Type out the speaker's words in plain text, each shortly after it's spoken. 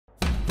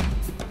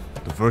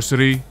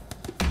diversity,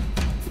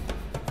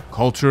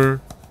 culture,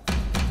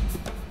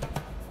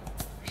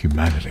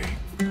 humanity.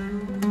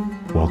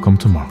 Welcome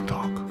to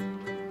MarkTalk.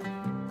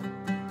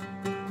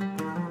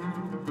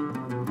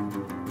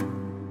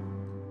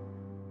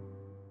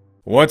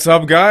 What's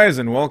up, guys,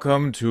 and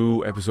welcome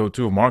to episode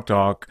 2 of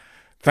MarkTalk.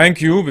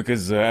 Thank you,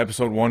 because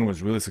episode 1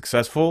 was really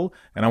successful,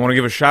 and I want to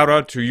give a shout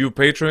out to you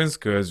patrons,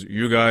 because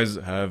you guys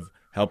have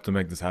helped to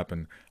make this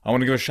happen. I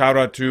want to give a shout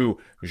out to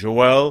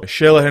Joel,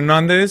 Sheila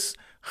Hernandez,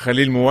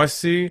 Khalil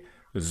Mouassi,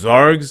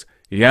 Zargs,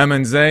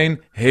 Yaman Zain,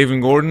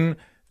 Haven Gordon,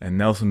 and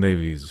Nelson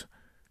Davies.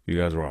 You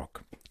guys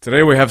rock.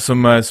 Today we have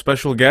some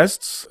special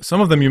guests. Some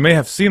of them you may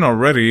have seen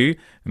already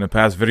in the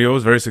past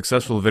videos, very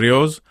successful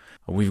videos.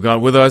 We've got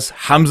with us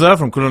Hamza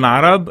from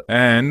Kulana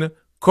and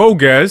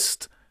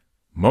co-guest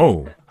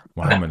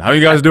Mohammad. How are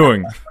you guys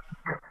doing?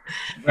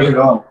 Very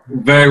well.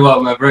 Very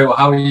well, man. Very well.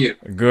 How are you?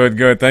 Good,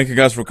 good. Thank you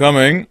guys for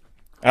coming.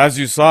 As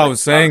you saw, I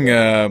was saying,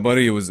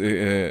 buddy, it was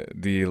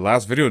the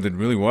last video did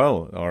really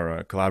well.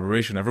 Our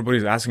collaboration.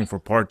 Everybody's asking for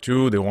part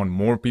 2. They want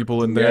more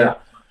people in there. Yeah.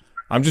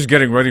 I'm just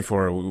getting ready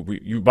for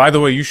it. By the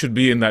way, you should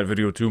be in that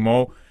video too,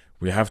 Mo.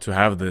 We have to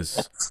have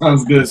this.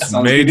 Sounds good.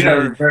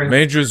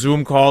 Major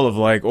Zoom call of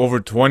like over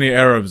 20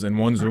 Arabs in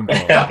one Zoom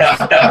call.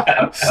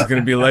 This is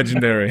gonna be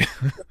legendary.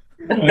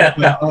 3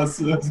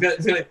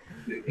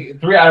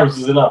 hours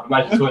is enough.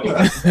 Imagine 20.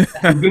 It's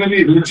gonna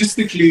be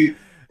logistically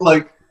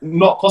like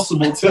not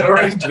possible to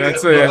arrange.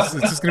 That's it. It's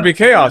just gonna be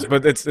chaos,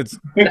 but it's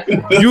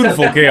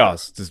beautiful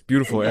chaos. Just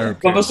beautiful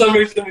Arab. But for some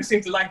reason, we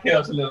seem to like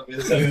chaos a little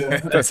bit. So.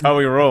 That's how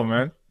we roll,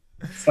 man.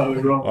 That's how we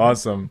roll.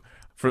 Awesome.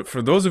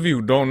 For those of you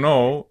who don't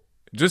know,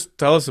 just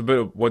tell us a bit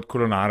of what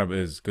Kulana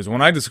is, because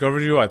when I discovered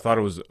you, I thought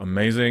it was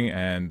amazing,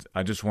 and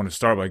I just want to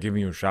start by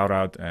giving you a shout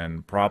out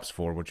and props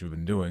for what you've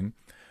been doing.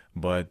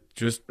 But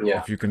just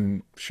if you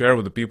can share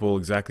with the people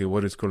exactly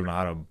what is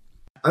Kulana.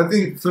 I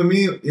think for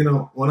me, you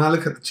know, when I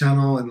look at the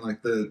channel and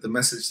like the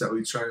message that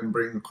we try and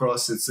bring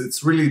across,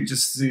 it's really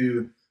just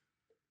to,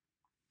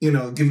 you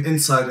know, give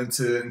insight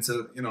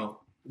into you know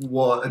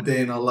what a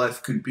day in our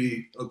life could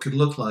be or could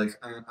look like,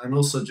 and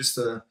also just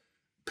to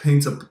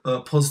paint a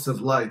positive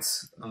light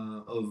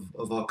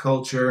of our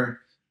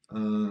culture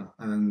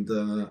and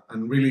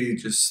really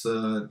just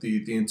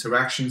the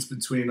interactions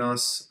between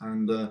us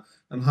and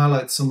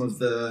highlight some of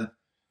the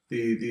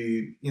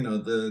you know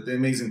the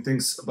amazing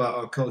things about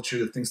our culture,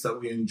 the things that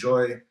we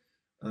enjoy,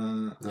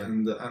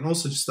 and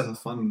also just to have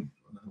fun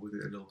with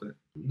it a little bit.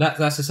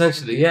 That's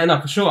essentially, yeah, no,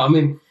 for sure. I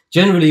mean,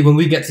 generally when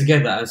we get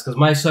together, because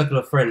my circle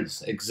of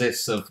friends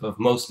exists of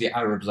mostly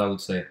Arabs, I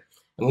would say.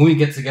 And when we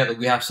get together,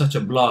 we have such a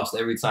blast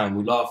every time.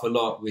 We laugh a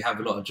lot. We have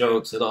a lot of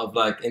jokes, a lot of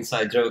like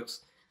inside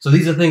jokes. So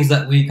these are things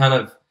that we kind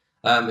of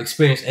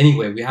experience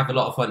anyway. We have a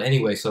lot of fun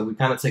anyway. So we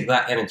kind of take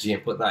that energy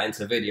and put that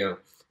into video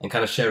and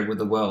kind of share it with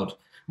the world.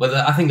 But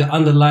I think the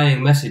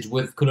underlying message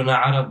with Kulana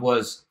Arab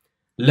was,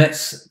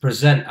 let's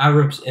present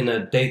Arabs in a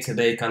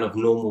day-to-day kind of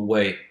normal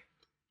way,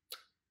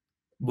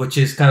 which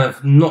is kind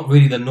of not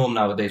really the norm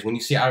nowadays. When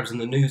you see Arabs in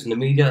the news and the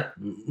media,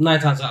 9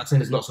 times out of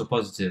 10 it's not so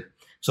positive.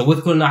 So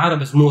with Kulana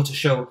Arab, it's more to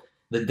show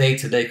the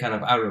day-to-day kind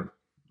of Arab,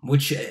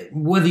 which,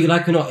 whether you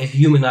like or not, it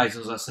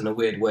humanizes us in a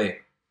weird way.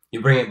 You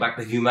bring it back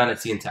the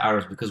humanity into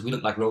Arabs because we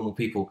look like normal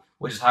people.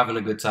 We're just having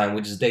a good time.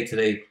 We're just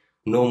day-to-day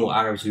normal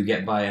Arabs who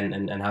get by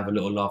and have a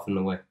little laugh in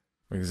the way.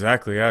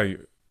 Exactly, yeah.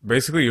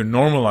 Basically, you're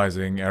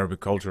normalizing Arabic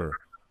culture.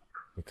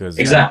 Because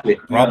exactly.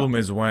 The problem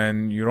is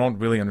when you don't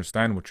really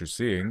understand what you're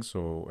seeing.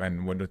 So,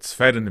 and when it's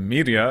fed in the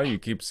media, you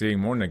keep seeing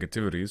more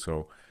negativity.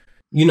 So,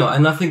 you know,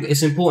 and I think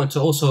it's important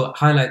to also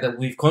highlight that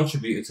we've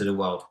contributed to the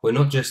world. We're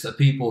not just a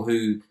people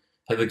who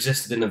have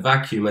existed in a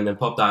vacuum and then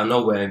popped out of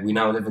nowhere. We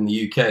now live in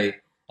the UK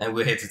and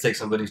we're here to take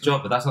somebody's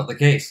job, but that's not the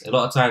case. A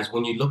lot of times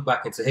when you look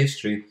back into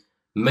history,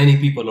 many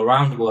people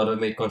around the world have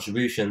made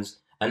contributions,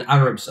 and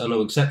Arabs are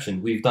no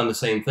exception. We've done the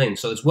same thing.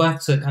 So it's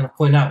worth to kind of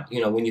point out, you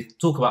know, when you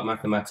talk about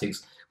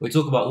mathematics, we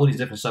talk about all these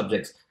different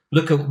subjects,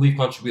 look at what we've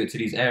contributed to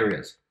these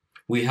areas.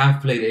 We have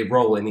played a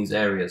role in these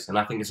areas, and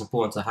I think it's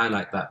important to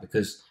highlight that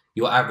because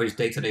your average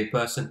day-to-day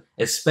person,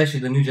 especially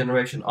the new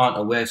generation, aren't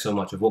aware so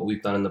much of what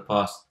we've done in the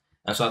past.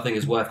 And so I think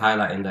it's worth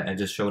highlighting that and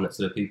just showing it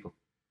to the people.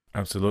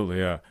 Absolutely,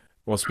 yeah.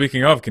 Well,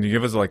 speaking of, can you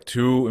give us like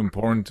 2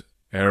 important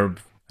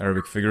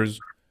Arabic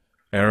figures,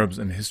 Arabs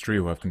in history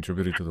who have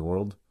contributed to the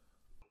world?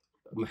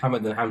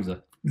 Mohammad and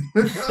Hamza.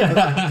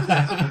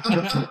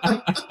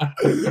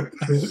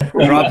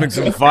 Dropping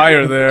some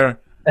fire there.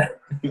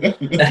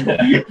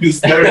 You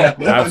stared at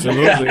him.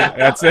 Absolutely.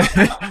 That's it.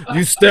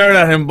 You stared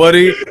at him,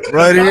 buddy.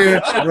 Right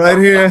here. Right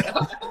here.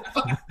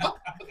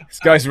 This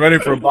guy's ready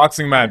for a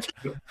boxing match.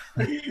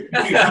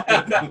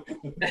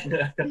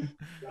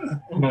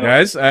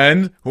 Yes,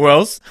 and who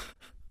else?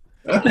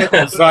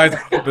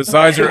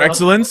 Besides your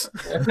excellence?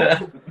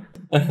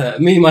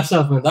 Me,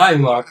 myself, and I,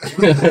 Mark.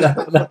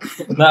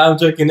 No, I'm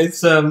joking.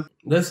 It's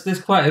there's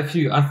quite a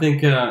few. I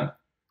think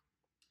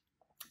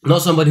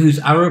not somebody who's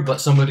Arab, but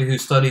somebody who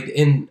studied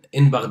in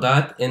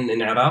Baghdad, in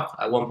Iraq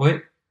at one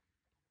point.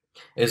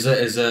 Is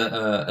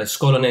a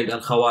scholar named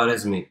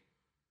Al-Khwarizmi.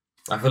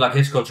 I feel like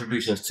his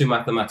contributions to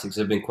mathematics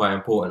have been quite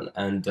important,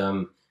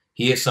 and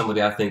he is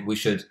somebody I think we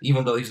should,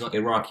 even though he's not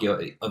Iraqi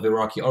or of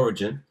Iraqi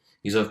origin,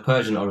 he's of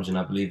Persian origin,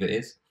 I believe it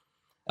is.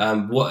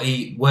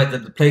 Where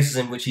the places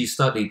in which he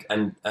studied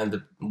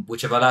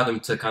which have allowed him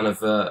to kind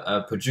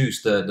of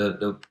produce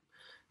the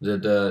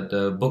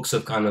books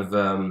of kind of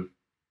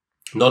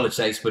knowledge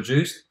that he's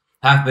produced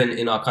have been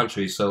in our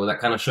country. So that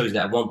kind of shows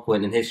that at one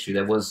point in history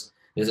there's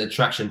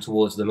attraction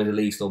towards the Middle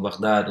East or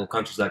Baghdad or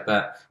countries like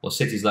that or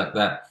cities like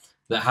that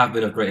have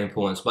been of great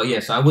importance. But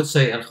yes, I would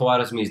say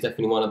Al-Khwarizmi is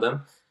definitely one of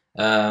them.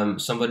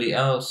 Somebody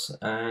else.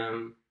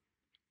 How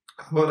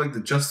about like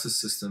the justice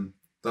system?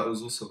 That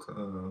was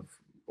also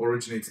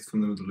originated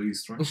from the Middle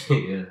East, right?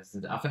 Yes,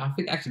 I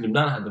think actually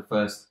Lebanon had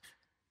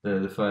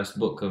the first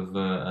book of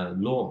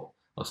law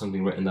or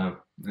something written down,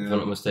 if I'm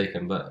not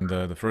mistaken. But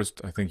the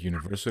first, I think,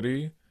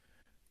 university.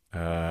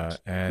 And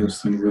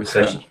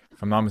University.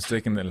 if I'm not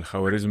mistaken,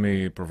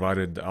 Al-Khwarizmi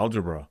provided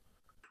algebra.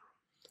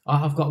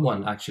 I've got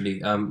one actually.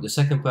 The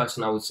second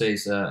person I would say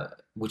is,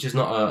 which is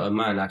not a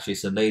man actually,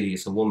 it's a lady,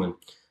 it's a woman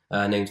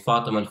named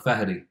Fatima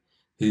Al-Fahri,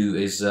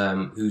 who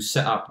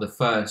set up the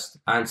first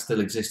and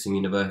still existing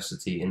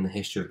university in the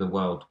history of the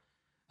world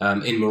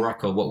in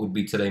Morocco, what would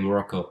be today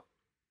Morocco,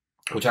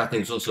 which I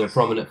think is also a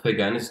prominent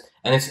figure, and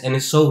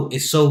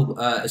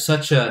it's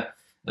such a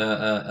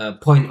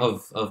point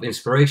of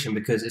inspiration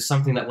because it's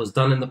something that was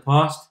done in the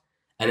past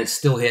and it's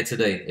still here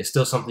today. It's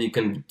still something you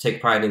can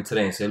take pride in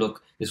today and say,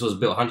 look, this was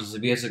built hundreds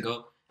of years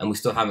ago and we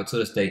still have it to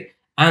this day.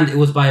 And it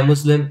was by a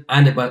Muslim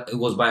and it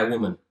was by a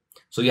woman.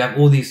 So you have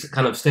all these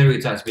kind of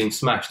stereotypes being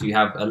smashed. You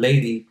have a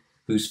lady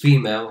who's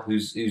female,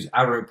 who's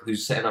Arab,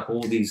 who's setting up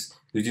who's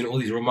doing all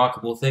these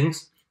remarkable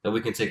things that we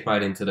can take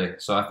pride in today.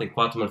 So I think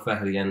Fatima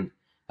Al-Fahri and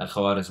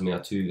Al-Khwarizmi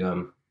are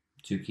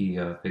two key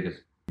figures.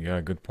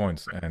 Yeah, good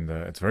points. And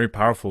it's very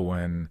powerful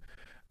when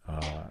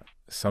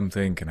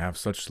something can have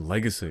such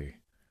legacy.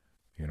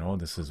 You know,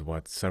 this is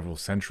what, several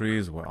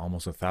centuries,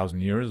 almost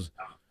 1,000 years.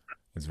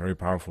 It's very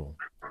powerful.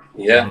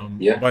 Yeah.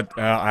 But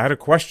I had a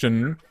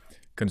question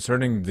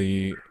concerning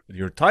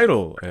your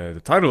title,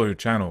 the title of your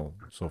channel.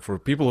 So for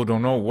people who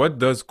don't know, what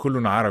does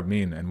Kulana Arab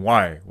mean and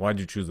why? Why did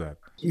you choose that?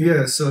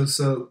 Yeah, so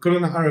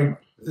Kulana Arab,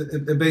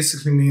 it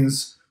basically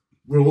means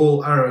we're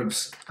all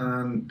Arabs,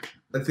 and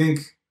I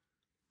think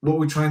what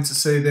we're trying to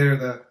say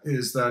there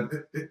is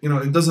that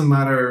it doesn't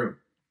matter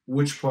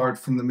which part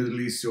from the Middle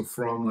East you're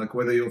from, like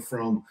whether you're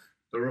from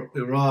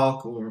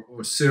Iraq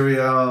or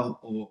Syria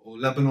or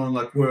Lebanon,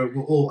 like we're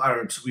all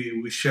Arabs.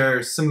 We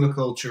share similar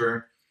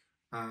culture,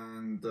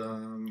 and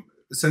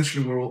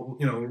essentially we're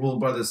all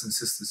brothers and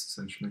sisters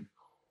essentially.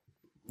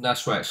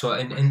 That's right. So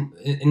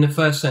in the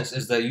first sense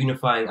is the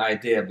unifying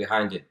idea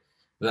behind it.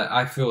 That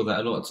I feel that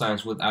a lot of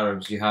times with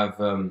Arabs you have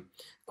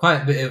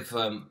quite a bit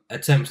of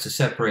attempts to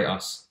separate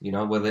us,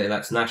 whether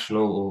that's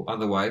national or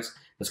otherwise.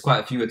 There's quite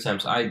a few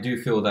attempts. I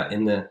do feel that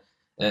in the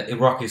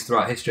Iraqis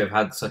throughout history have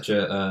had such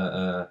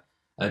a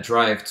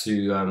drive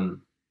to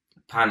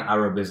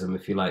pan-Arabism,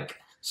 if you like.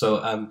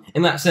 So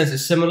in that sense,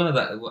 it's similar.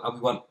 That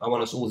I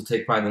want us all to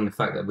take pride in the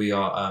fact that we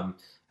are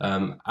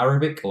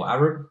Arabic or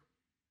Arab.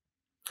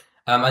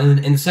 And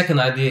in the second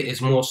idea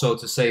is more so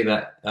to say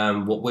that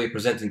what we're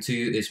presenting to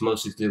you is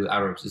mostly to do with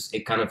Arabs.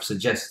 It kind of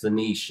suggests the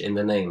niche in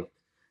the name,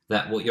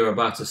 that what you're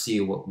about to see,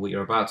 what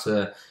you're about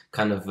to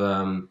kind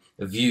of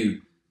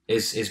view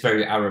is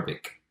very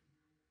Arabic.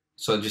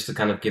 So just to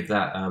kind of give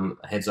that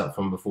heads up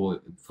from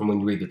when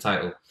you read the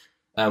title.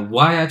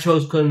 Why I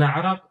chose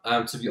Kulana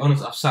Arab? To be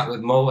honest, I've sat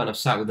with Mo and I've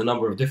sat with a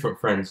number of different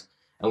friends,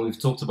 and we've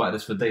talked about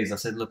this for days. I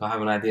said, look, I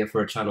have an idea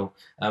for a channel.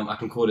 I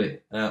can call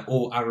it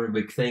All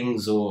Arabic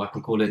Things, or I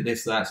can call it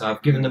this, that. So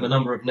I've given them a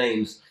number of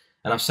names,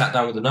 and I've sat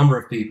down with a number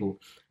of people.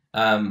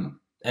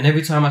 And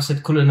every time I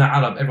said Kulana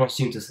Arab, everyone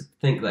seemed to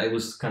think that it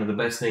was kind of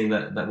the best name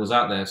that was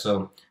out there.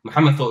 So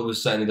Mohammad thought it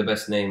was certainly the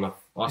best name. I've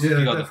asked a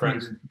few other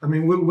friends. I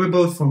mean, we're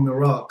both from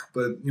Iraq,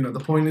 but the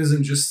point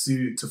isn't just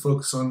to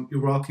focus on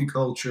Iraqi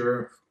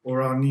culture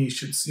or our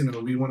niche. It's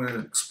we want to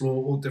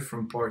explore all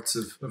different parts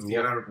of the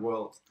Arab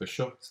world. For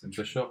sure.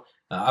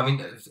 I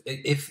mean,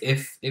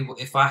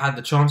 if I had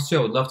the chance to,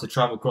 I would love to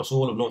travel across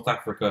all of North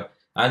Africa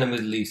and the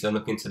Middle East and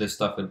look into this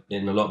stuff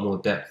in a lot more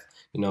depth.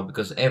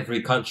 Because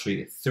every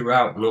country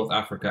throughout North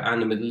Africa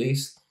and the Middle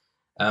East,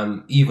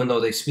 even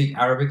though they speak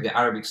Arabic, they're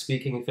Arabic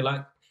speaking, if you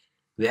like,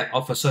 they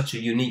offer such a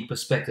unique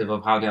perspective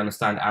of how they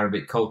understand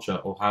Arabic culture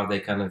or how they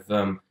kind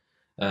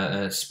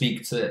of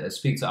speak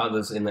to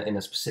others in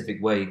a specific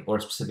way or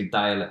a specific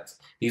dialect.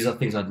 These are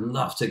things I'd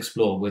love to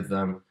explore with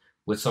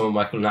some of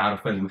my Kulana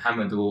Arab friends,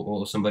 Mohammad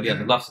or somebody else.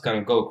 I'd love to kind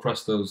of go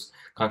across those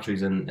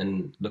countries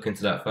and look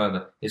into that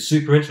further. It's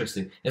super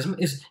interesting.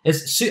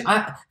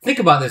 I think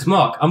about this,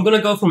 Mark. I'm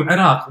gonna go from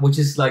Iraq, which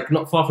is like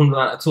not far from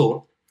Lebanon at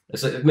all.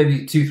 It's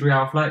maybe 2-3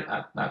 hour flight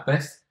at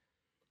best,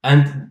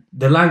 and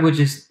the language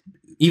is,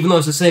 even though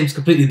it's the same, it's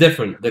completely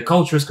different. The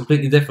culture is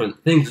completely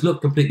different. Things look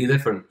completely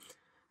different.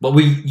 But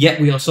yet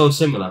we are so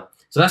similar.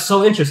 So that's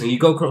so interesting. You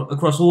go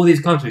across all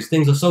these countries,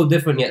 things are so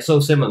different yet so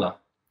similar.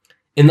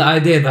 In the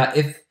idea that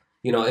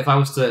if I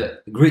was to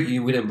greet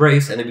you with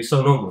embrace and it'd be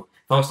so normal.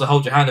 If I was to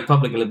hold your hand in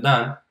public in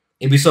Lebanon,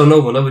 it'd be so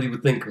normal. Nobody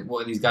would think,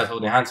 what are these guys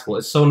holding hands for?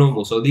 It's so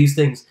normal. So these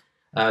things,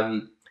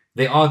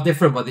 they are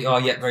different, but they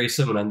are yet very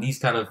similar. And these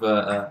kind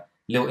of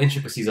little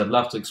intricacies I'd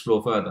love to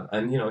explore further.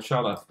 And,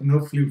 inshallah. And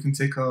hopefully we can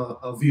take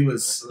our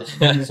viewers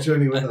on this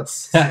journey with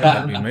us.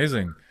 That'd be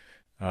amazing.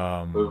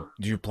 Do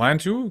you plan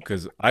to?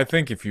 Because I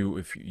think if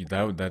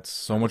that's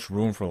so much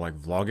room for like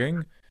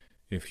vlogging,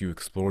 if you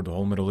explore the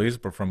whole Middle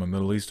East, but from a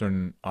Middle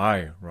Eastern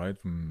eye, right?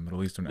 From a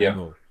Middle Eastern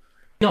angle.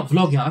 Not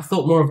vlogging. I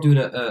thought more of doing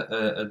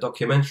a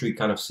documentary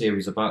kind of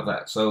series about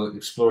that. So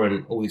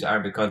exploring all these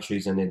Arabic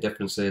countries and their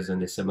differences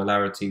and their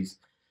similarities.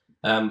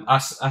 I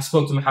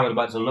spoke to Mohammad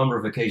about this on a number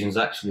of occasions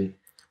actually,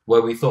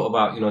 where we thought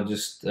about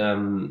just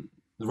writing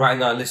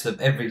down a list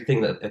of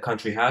everything that a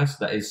country has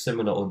that is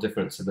similar or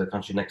different to the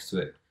country next to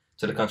it,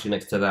 to the country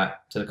next to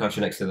that, to the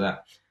country next to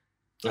that,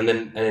 and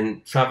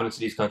then traveling to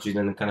these countries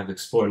and then kind of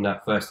exploring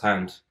that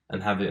firsthand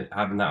and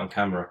having that on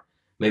camera.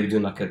 Maybe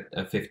doing like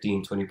a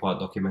 15, 20-part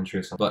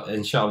documentary or something. But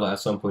inshallah, at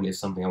some point, it's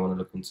something I want to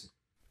look into.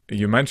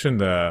 You mentioned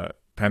the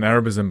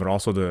Pan-Arabism, but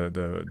also the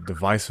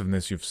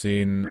divisiveness you've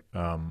seen.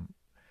 Do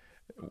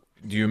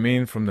you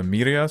mean from the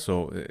media?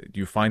 So do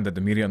you find that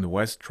the media in the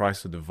West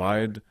tries to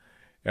divide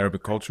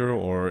Arabic culture,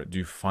 or do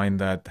you find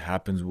that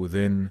happens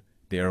within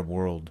the Arab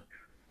world?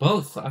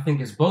 Both. I think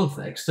it's both.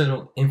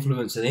 External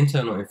influence and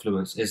internal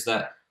influence is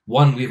that,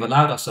 one, we've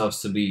allowed ourselves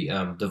to be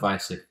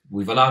divisive.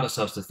 We've allowed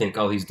ourselves to think,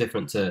 oh, he's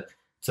different to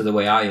the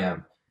way I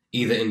am,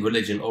 either in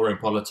religion or in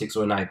politics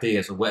or in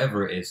ideas or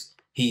whatever it is.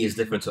 He is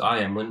different to I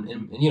am.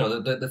 When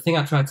the thing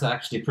I tried to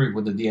actually prove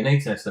with the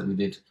DNA test that we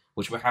did,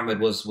 which Mohammad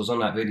was on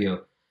that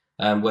video,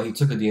 where he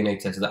took a DNA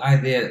test. The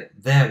idea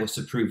there was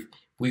to prove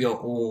we are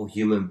all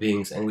human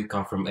beings and we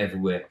come from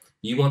everywhere.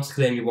 You want to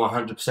claim you're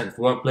 100%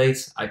 from one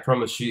place? I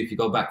promise you, if you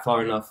go back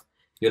far enough,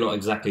 you're not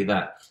exactly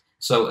that.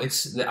 So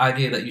it's the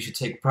idea that you should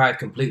take pride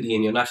completely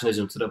in your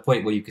nationalism to the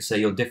point where you could say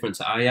you're different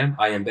to I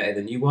am better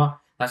than you are.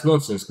 That's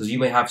nonsense, because you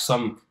may have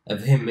some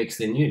of him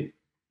mixed in you.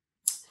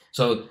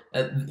 So,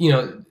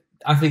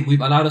 I think we've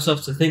allowed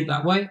ourselves to think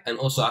that way. And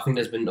also, I think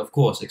there's been, of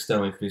course,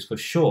 external influence for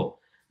sure.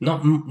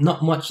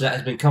 Not much that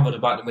has been covered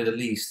about the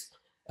Middle East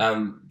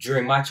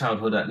during my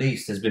childhood, at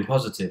least, has been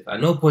positive.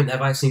 At no point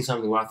have I seen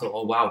something where I thought,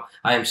 oh, wow,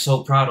 I am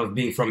so proud of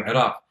being from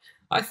Iraq.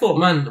 I thought,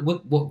 man,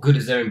 what good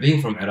is there in being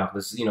from Iraq?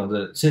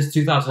 Since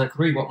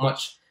 2003, what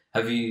much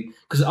have you...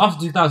 Because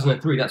after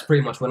 2003, that's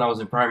pretty much when I was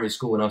in primary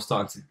school and I was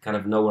starting to kind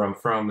of know where I'm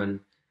from,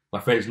 and my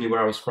friends knew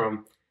where I was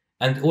from.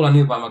 And all I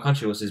knew about my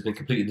country was it's been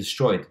completely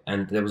destroyed.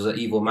 And there was an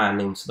evil man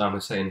named Saddam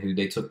Hussein who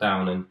they took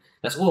down. And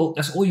that's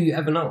all you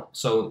ever know.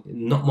 So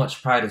not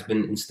much pride has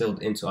been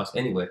instilled into us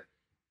anyway.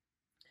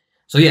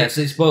 So yeah,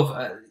 it's both.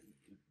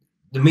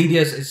 The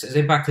media has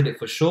impacted it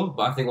for sure.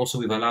 But I think also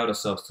we've allowed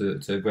ourselves to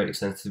a great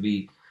extent to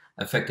be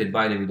affected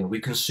by the media.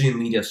 We consume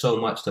media so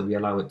much that we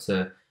allow it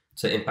to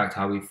impact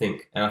how we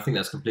think. And I think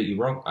that's completely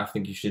wrong. I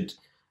think you should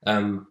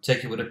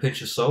take it with a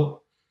pinch of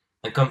salt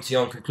and come to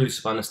your own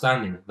conclusive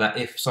understanding that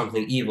if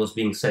something evil is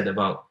being said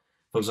about,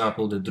 for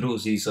example, the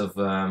Druzis of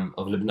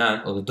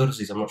Lebanon, or the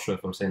Durzis, I'm not sure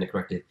if I'm saying it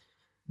correctly,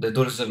 the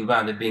Durzis of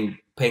Lebanon are being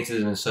painted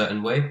in a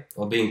certain way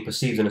or being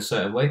perceived in a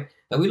certain way,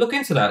 that we look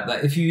into that.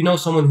 That if you know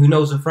someone who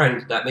knows a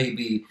friend that may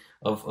be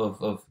of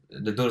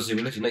the Durzi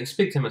religion, that you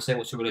speak to him and say,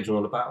 what's your religion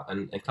all about?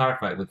 And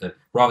clarify it with them,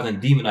 rather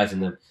than demonizing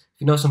them. If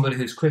you know somebody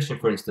who's Christian,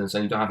 for instance,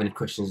 and you don't have any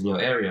Christians in your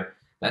area,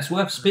 that's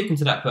worth speaking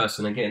to that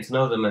person and getting to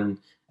know them and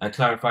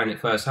clarifying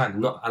it firsthand,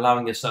 not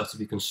allowing yourself to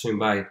be consumed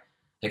by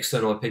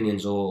external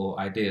opinions or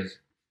ideas.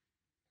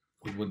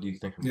 What do you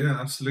think?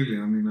 Yeah, absolutely.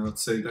 I mean, I would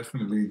say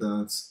definitely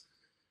that,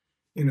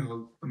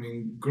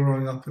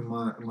 growing up in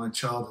my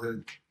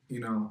childhood,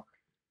 and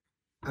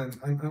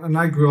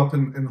I grew up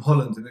in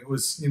Holland, and it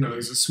was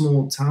a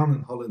small town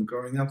in Holland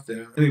growing up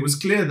there. And it was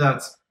clear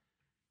that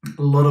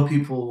a lot of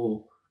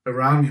people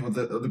around me, or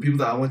the people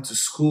that I went to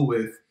school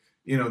with,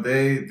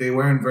 they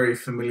weren't very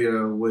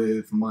familiar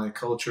with my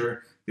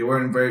culture. They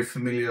weren't very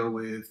familiar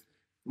with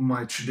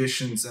my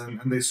traditions,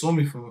 and they saw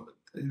me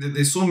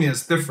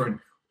as different.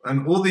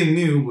 And all they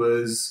knew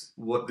was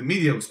what the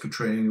media was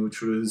portraying,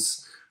 which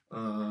was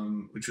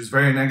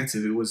very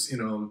negative. It was,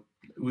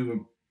 we were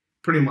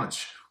pretty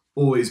much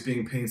always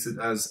being painted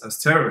as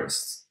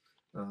terrorists,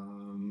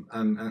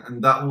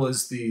 and that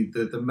was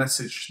the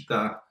message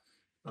that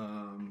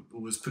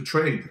was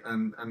portrayed,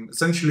 and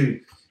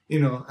essentially,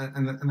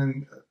 and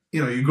then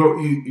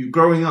you're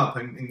growing up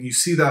and you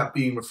see that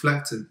being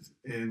reflected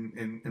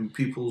in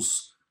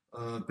people's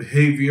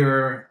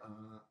behavior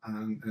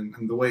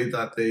and the way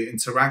that they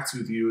interact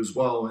with you as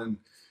well, and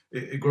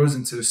it grows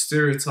into a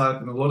stereotype,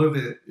 and a lot of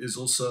it is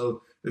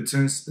also it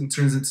turns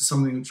into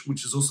something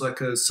which is also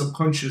like a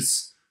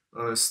subconscious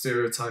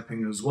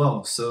stereotyping as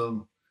well.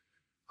 So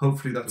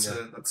hopefully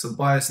that's a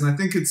bias, and I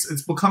think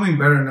it's becoming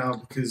better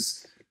now,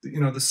 because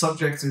the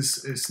subject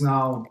is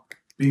now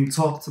being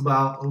talked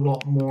about a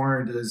lot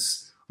more.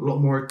 There's a lot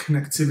more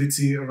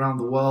connectivity around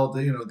the world.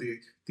 The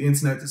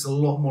internet is a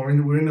lot more.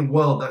 We're in a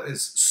world that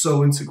is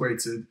so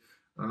integrated,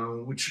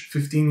 which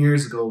 15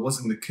 years ago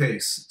wasn't the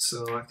case.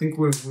 So I think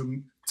we're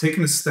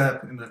taking a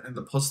step in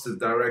the positive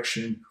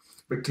direction,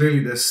 but clearly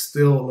there's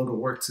still a lot of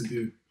work to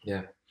do.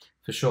 Yeah,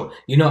 for sure.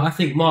 You know, I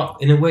think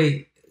Mark, in a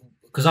way,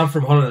 because I'm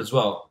from Holland as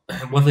well.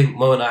 One thing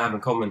Mo and I have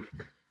in common,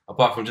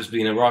 apart from just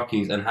being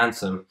Iraqis and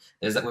handsome,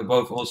 is that we're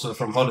both also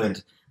from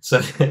Holland. So,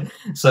 Here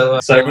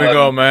we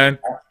go, man.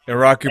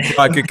 Iraqi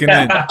pride kicking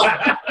in.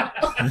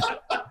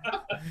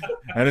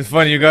 And it's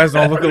funny, you guys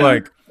don't look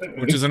alike,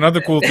 which is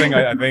another cool thing.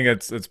 I think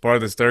it's part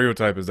of the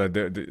stereotype is that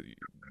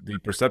the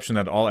perception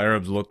that all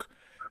Arabs look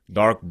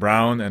dark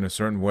brown in a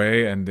certain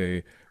way and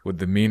they with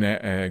the mean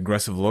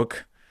aggressive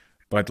look.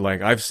 But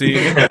like I've seen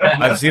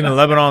in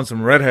Lebanon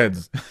some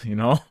redheads, you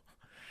know.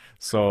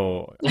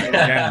 So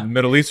again,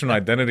 Middle Eastern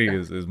identity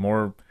is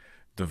more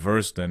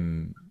diverse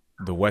than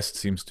the West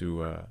seems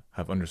to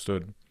have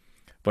understood.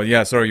 But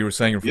yeah, sorry, you were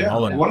saying you're from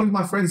Holland. One of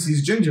my friends,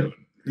 he's ginger.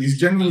 He's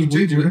genuinely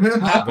ginger.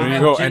 There you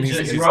go. And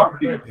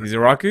he's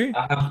Iraqi?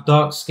 I have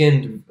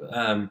dark-skinned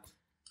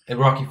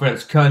Iraqi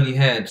friends, curly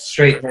haired,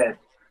 straight hair.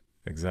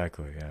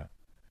 Exactly, yeah.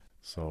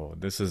 So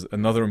this is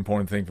another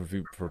important thing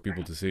for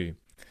people to see.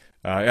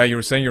 Yeah, you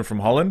were saying you're from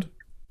Holland?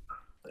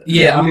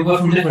 Yeah, I mean, we're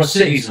from different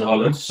cities in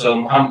Holland. So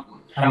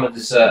Mohammad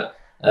is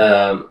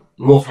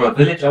more from a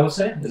village, I would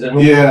say. Is it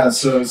more? Yeah,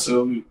 so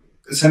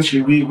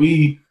essentially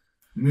we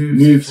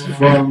moved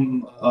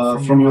from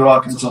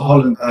Iraq into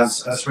Holland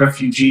as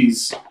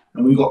refugees,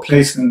 and we got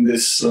placed in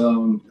this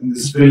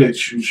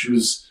village, which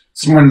was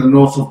somewhere in the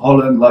north of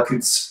Holland. Like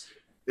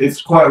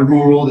it's quite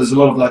rural. There's a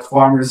lot of like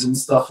farmers and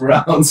stuff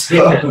around.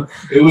 So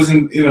it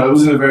wasn't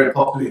a very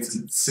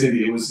populated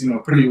city. It was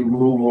pretty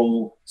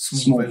rural,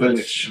 small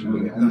village,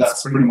 and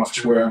that's pretty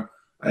much where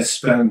I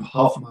spent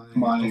half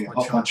my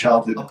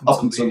childhood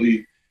up until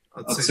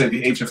I'd say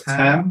the age of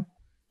 10.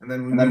 And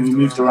then we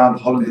moved around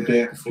Holland a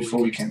bit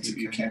before we came to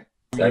the UK.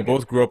 You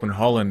both grew up in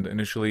Holland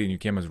initially, and you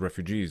came as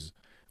refugees.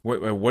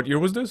 What year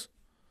was this?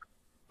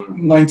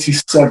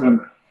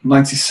 97.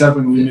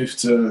 97 we moved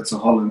to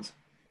Holland.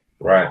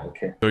 Right,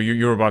 okay. So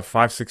you were about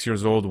 5-6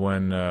 years old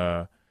when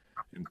in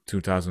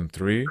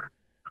 2003.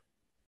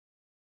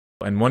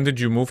 And when did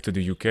you move to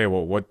the UK?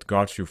 What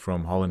got you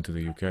from Holland to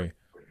the UK?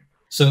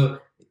 So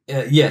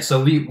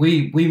so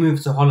we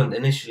moved to Holland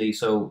initially.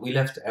 So we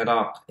left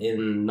Iraq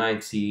in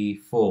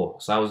 '94.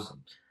 So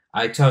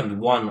I turned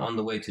 1 on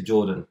the way to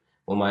Jordan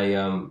when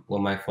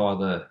my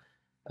father,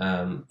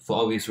 for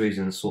obvious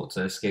reasons, sought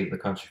to escape the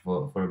country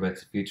for a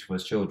better future for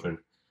his children.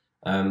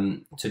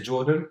 To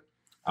Jordan,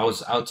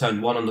 I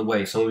turned 1 on the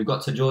way. So when we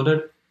got to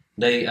Jordan,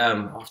 they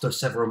after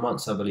several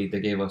months, I believe, they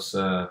gave us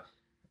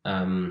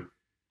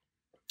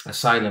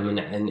asylum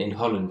in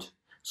Holland.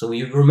 So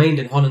we remained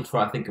in Holland for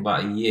I think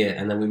about a year,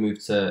 and then we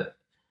moved to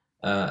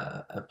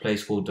a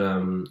place called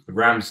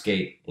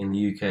Ramsgate in the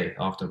UK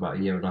after about a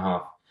year and a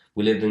half.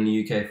 We lived in the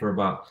UK for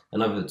about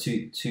another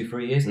 3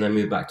 years, and then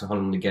moved back to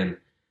Holland again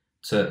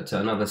to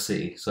another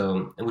city.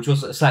 So which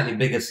was a slightly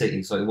bigger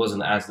city, so it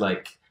wasn't as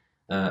like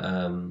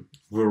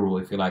rural,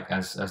 if you like,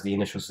 as the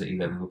initial city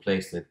that we were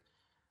placed in.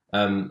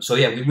 So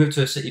yeah, we moved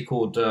to a city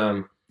called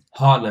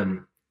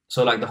Harlem.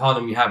 So like the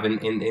Harlem you have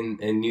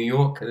in New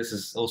York, this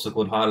is also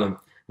called Harlem.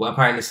 Well,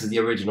 apparently this is the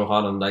original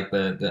Harlem. Like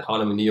the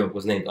Harlem in New York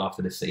was named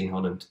after this city in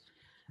Holland.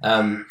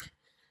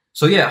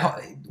 So yeah,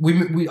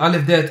 I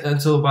lived there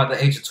until about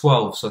the age of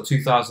 12, so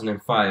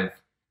 2005.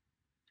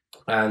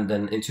 And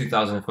then in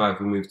 2005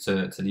 we moved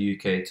to the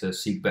UK to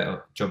seek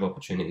better job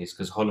opportunities,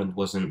 because Holland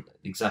wasn't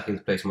exactly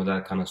the place my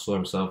dad kind of saw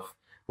himself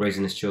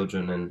raising his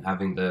children and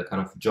having the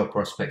kind of job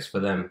prospects for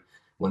them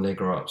when they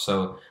grow up.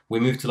 So we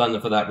moved to London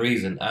for that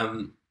reason.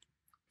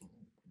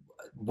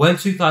 When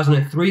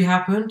 2003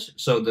 happened,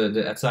 so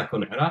the attack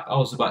on Iraq, I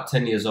was about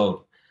 10 years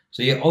old.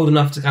 So you're old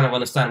enough to kind of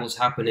understand what's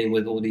happening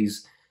with all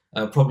these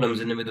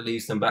problems in the Middle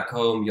East and back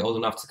home. You're old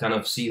enough to kind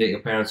of see that your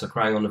parents are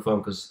crying on the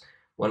phone because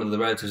one of the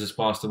relatives has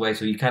passed away.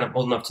 So you're kind of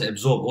old enough to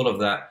absorb all of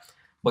that,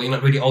 but you're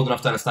not really old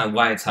enough to understand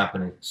why it's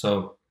happening.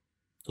 So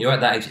you're at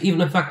that age. Even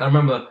in fact, I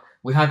remember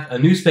we had a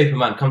newspaper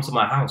man come to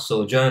my house.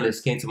 So a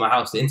journalist came to my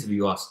house to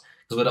interview us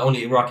because we're the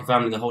only Iraqi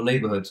family in the whole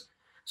neighborhood.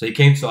 So he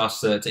came to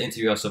us to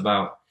interview us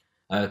about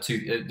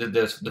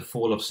the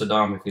fall of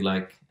Saddam, if you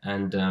like.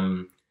 And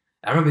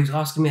I remember he was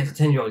asking me as a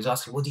 10-year-old, he's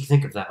asking, what do you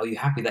think of that? Are you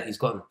happy that he's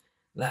gone?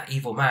 That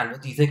evil man,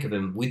 what do you think of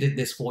him? We did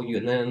this for you.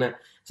 And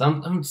so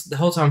I'm the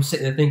whole time I'm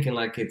sitting there thinking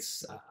like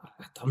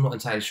I'm not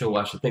entirely sure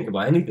what I should think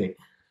about anything.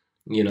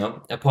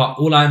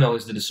 All I know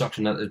is the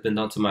destruction that has been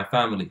done to my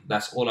family.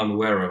 That's all I'm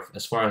aware of.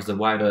 As far as the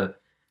wider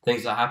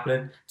things that are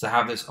happening, to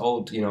have this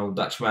old,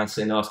 Dutch man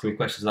sitting asking me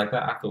questions like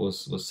that, I thought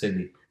was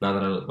silly. Now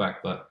that I look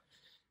back, but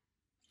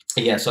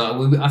yeah.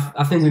 So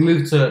I think we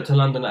moved to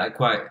London at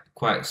quite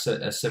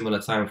a similar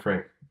time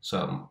frame.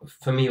 So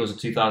for me, it was in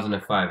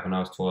 2005 when I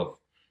was 12.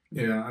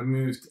 Yeah, I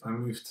moved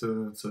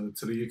to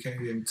the UK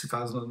in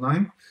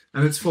 2009,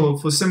 and it's for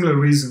similar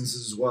reasons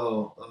as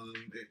well.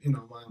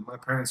 My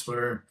parents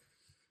were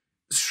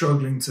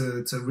struggling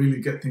to really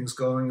get things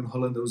going in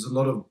Holland. There was a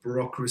lot of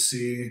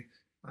bureaucracy,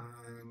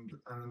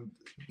 and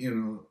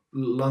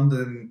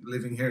London,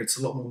 living here, it's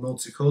a lot more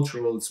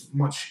multicultural. It's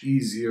much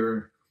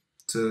easier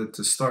to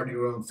start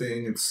your own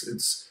thing.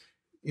 It's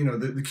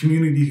the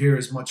community here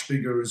is much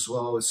bigger as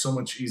well. It's so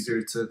much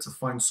easier to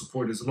find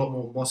support. There's a lot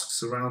more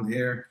mosques around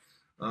here,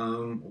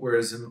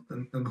 whereas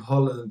in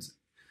Holland,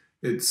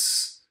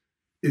 it's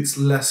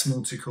less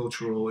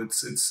multicultural.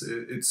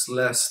 It's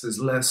less. There's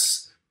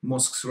less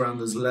mosques around.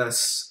 There's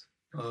less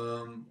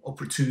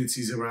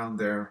opportunities around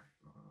there.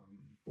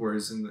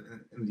 Whereas in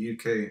the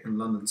UK, in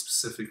London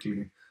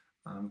specifically,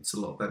 it's a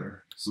lot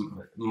better.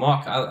 So.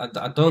 Mark,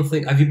 I don't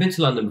think. Have you been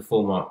to London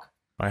before, Mark?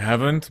 I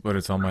haven't, but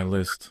it's on my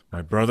list.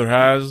 My brother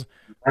has.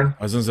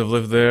 Cousins have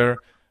lived there.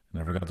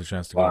 Never got the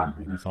chance to go.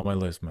 It's on my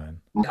list,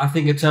 man. I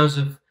think in terms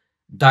of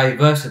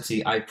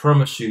diversity, I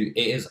promise you,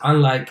 it is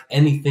unlike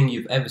anything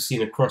you've ever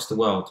seen across the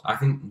world. I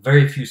think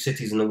very few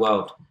cities in the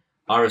world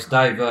are as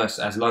diverse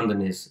as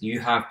London is. You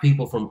have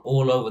people from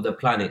all over the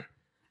planet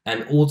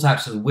and all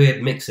types of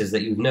weird mixes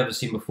that you've never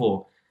seen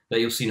before that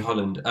you'll see in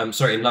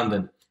in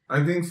London.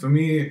 I think for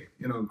me,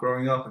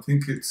 growing up, I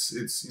think it's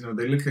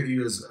they look at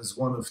you as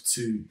one of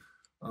two.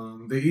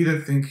 They either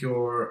think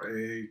you're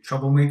a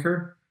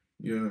troublemaker,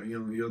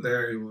 you're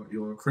there,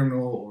 you're a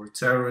criminal or a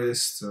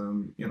terrorist,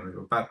 you're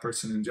a bad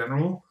person in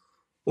general,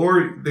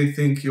 or they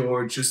think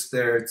you're just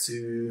there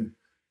to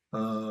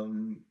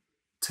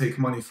take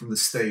money from the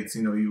state.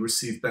 You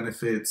receive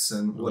benefits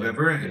and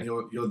whatever, and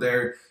you're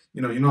there.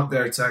 You're not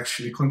there to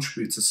actually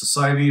contribute to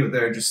society. You're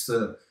there just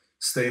to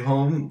stay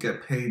home,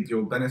 get paid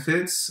your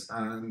benefits,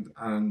 and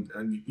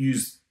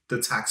use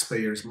the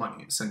taxpayers'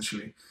 money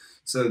essentially.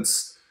 So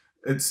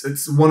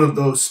it's one of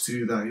those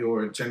two that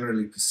you're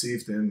generally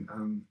perceived in.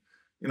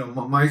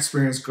 My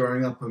experience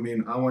growing up,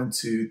 I went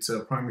to a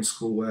primary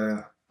school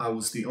where I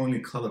was the only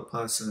colored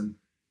person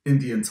in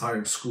the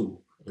entire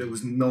school. There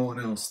was no one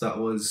else that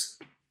was.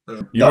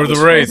 You were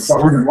the race.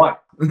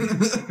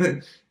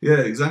 Yeah,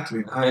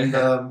 exactly. And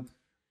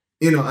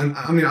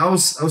I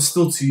was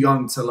still too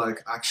young to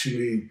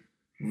actually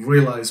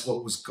realize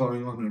what was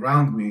going on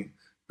around me.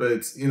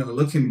 But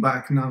looking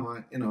back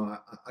now,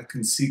 I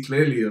can see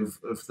clearly of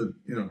the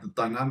the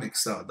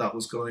dynamics that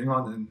was going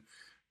on,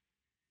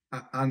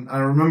 and I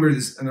remember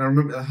this, and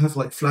I have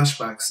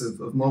flashbacks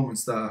of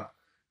moments that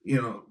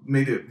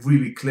made it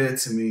really clear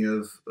to me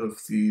of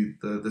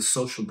the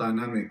social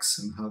dynamics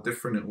and how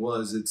different it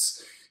was.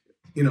 It's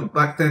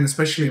back then,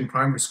 especially in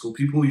primary school,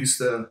 people used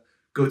to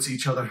go to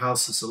each other's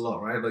houses a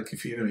lot, right? Like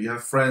if you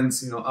have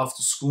friends,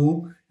 after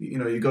school,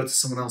 you go to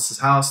someone else's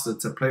house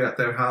to play at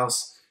their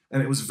house.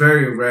 And it was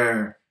very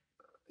rare,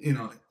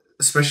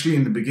 especially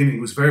in the beginning,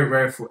 it was very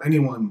rare for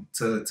anyone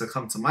to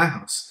come to my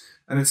house.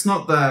 And it's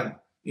not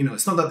that,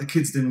 the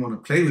kids didn't want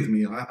to play with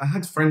me. I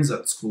had friends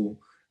at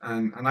school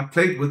and I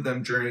played with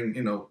them during,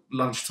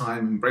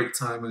 lunchtime and break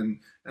time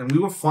and we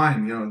were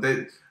fine.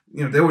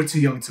 They were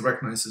too young to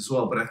recognize as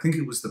well. But I think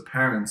it was the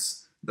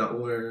parents that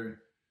were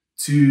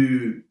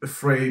too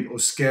afraid or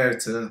scared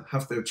to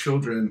have their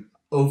children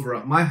over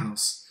at my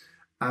house.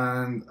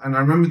 And I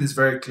remember this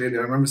very clearly.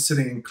 I remember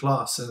sitting in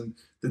class and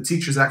the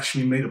teachers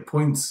actually made a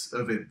point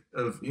of it,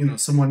 of,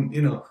 someone,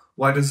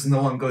 why does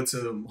no one go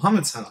to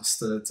Mohammed's house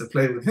to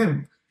play with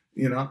him?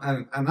 And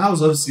I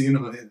was obviously,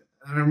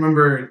 I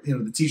remember,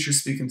 the teacher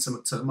speaking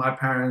to my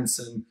parents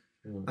and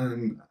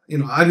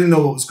I didn't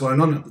know what was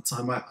going on at the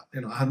time. I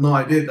had no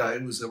idea that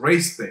it was a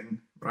race thing,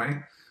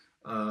 right?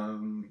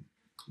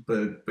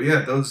 But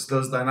yeah, those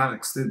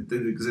dynamics did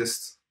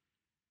exist.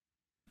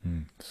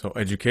 So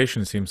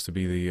education seems to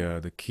be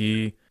the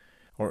key,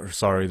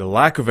 the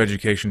lack of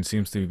education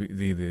seems to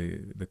be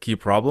the key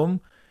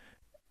problem,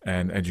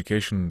 and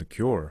education the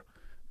cure.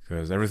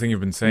 Because everything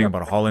you've been saying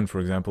about Holland, for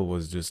example,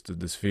 was just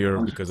this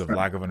fear because of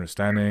lack of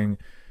understanding.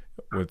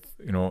 With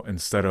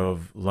instead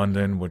of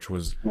London, which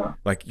was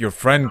like your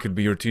friend could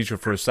be your teacher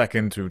for a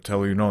second to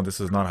tell you, no, this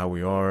is not how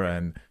we are,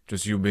 and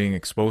just you being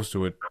exposed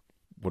to it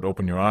would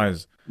open your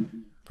eyes.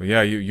 But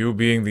yeah, you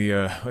being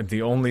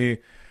the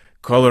only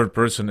colored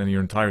person in your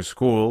entire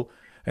school,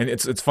 and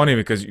it's funny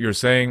because you're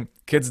saying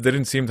kids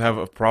didn't seem to have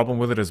a problem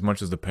with it as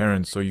much as the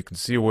parents, so you can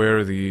see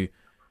where the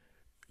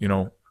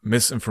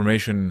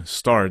misinformation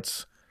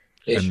starts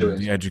and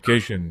the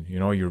education.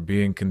 You're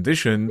being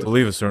conditioned to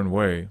believe a certain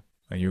way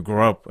and you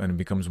grow up and it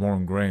becomes more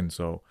ingrained.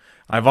 So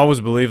I've always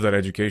believed that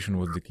education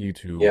was the key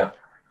to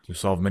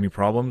solve many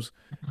problems,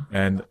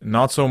 and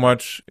not so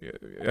much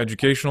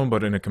educational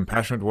but in a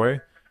compassionate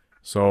way.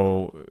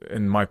 So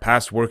in my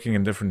past working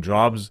in different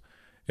jobs,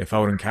 if I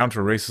would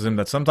encounter racism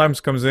that sometimes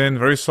comes in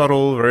very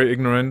subtle, very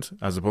ignorant,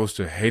 as opposed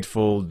to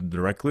hateful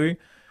directly,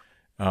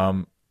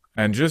 and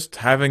just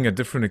having a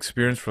different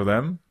experience for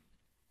them,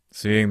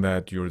 seeing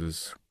that you're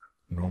this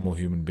normal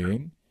human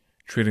being,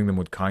 treating them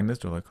with kindness,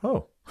 they're like,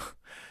 oh,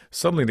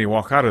 suddenly they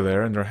walk out of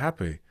there and they're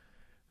happy.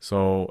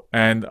 So,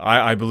 and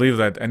I believe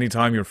that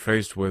anytime you're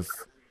faced with,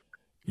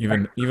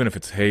 even if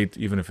it's hate,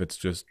 even if it's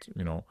just,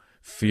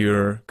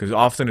 fear, because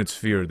often it's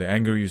fear, the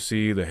anger you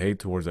see, the hate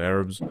towards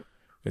Arabs,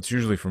 it's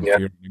usually from fear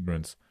and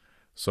ignorance.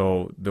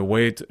 So the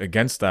way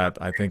against that,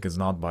 I think, is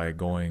not by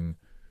going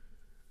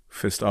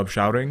fist up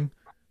shouting,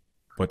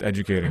 but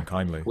educating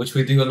kindly. Which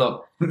we do a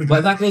lot.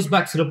 But that goes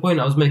back to the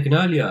point I was making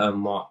earlier,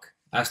 Mark,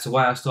 as to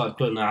why I started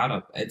Kulana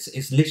Arab.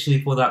 It's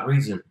literally for that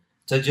reason,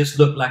 to just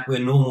look like we're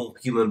normal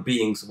human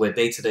beings, we're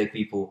day-to-day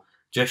people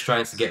just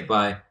trying to get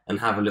by and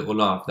have a little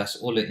laugh. That's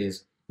all it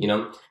is, you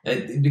know.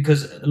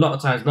 Because a lot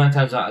of times, 9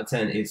 times out of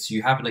 10, it's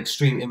you have an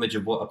extreme image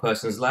of what a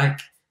person's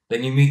like,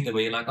 then you meet them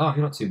and you're like, oh,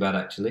 you're not too bad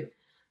actually.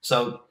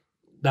 So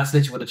that's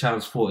literally what the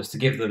challenge for, is to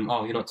give them,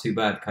 oh, you're not too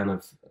bad, kind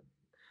of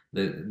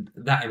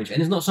that image.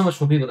 And it's not so much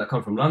for people that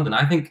come from London.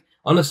 I think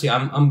honestly,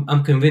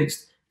 I'm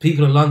convinced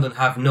people in London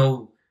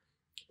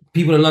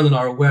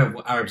are aware of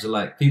what Arabs are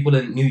like. People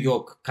in New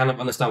York kind of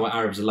understand what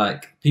Arabs are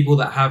like. People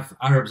that have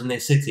Arabs in their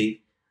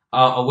city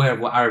are aware of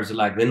what Arabs are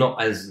like. They're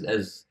not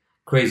as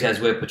crazy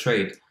as we're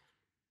portrayed.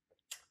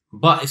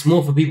 But it's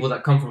more for people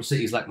that come from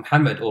cities like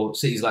Mohammad or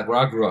cities like where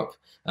I grew up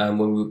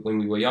when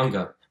we were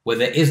younger, where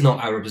there is no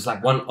Arab. It's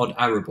like one odd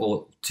Arab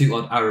or two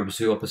odd Arabs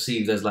who are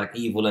perceived as like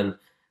evil and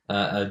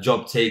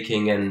job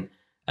taking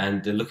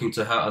and looking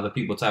to hurt other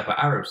people type of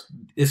Arabs.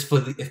 It's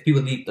for if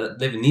people that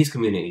live in these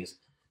communities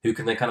who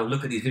can then kind of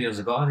look at these videos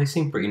and go, oh, they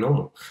seem pretty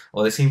normal,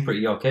 or they seem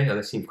pretty okay, or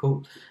they seem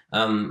cool.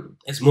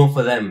 It's more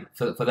for them,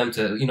 for them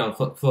to, you know,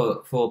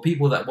 for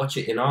people that watch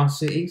it in our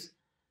cities,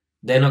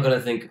 they're not going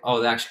to think,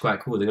 oh, they're actually quite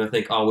cool. They're going to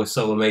think, oh, we're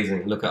so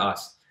amazing, look at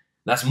us.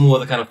 That's more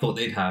the kind of thought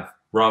they'd have,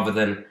 rather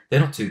than,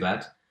 they're not too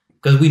bad.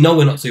 Because we know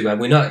we're not too bad.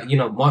 We know, you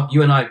know, Mark,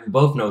 you and I, we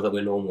both know that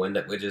we're normal and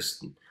that we're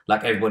just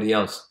like everybody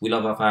else. We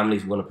love our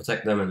families, we want to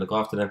protect them and look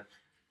after them.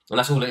 And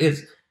that's all it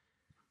is.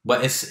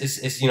 But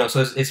it's you know,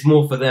 so it's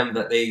more for them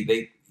that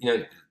they you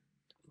know,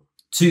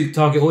 two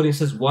target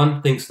audiences.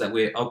 One thinks that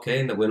we're okay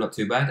and that we're not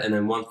too bad, and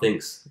then one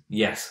thinks,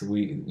 yes,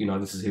 we, you know,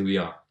 this is who we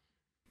are.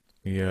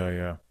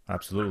 Yeah,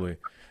 absolutely.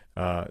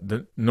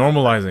 The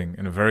normalizing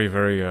in a very,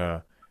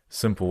 very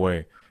simple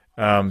way.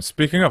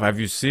 Speaking of, have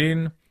you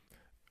seen,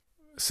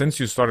 since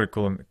you started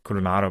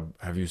Kulana,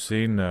 have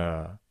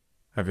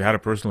you had a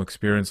personal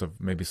experience of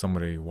maybe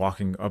somebody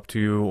walking up to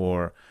you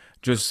or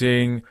just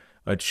seeing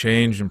a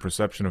change in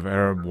perception of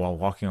Arab while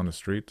walking on the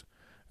street?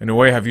 In a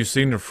way, have you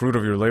seen the fruit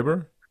of your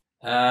labor?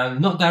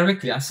 Not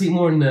directly. I see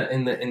more in the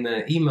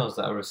emails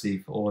that I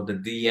receive, or the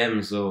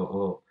DMs,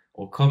 or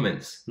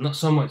comments. Not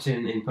so much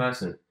in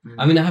person.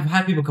 I mean, I have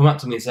had people come up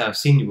to me and say, "I've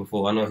seen you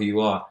before. I know who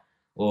you are."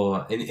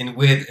 Or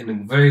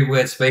in very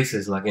weird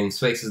spaces, like in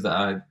spaces that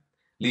I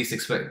least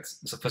expect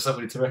for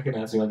somebody to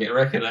recognize me. I get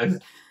recognized,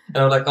 and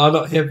I'm like, "Oh,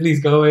 not here! Please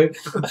go away."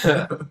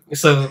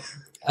 So,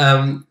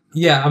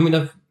 yeah. I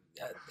mean,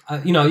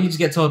 you know, you just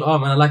get told, "Oh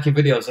man, I like your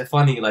videos. They're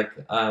funny." Like,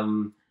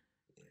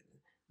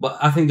 but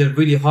I think the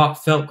really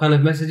heartfelt kind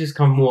of messages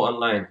come more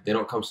online. They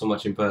don't come so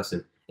much in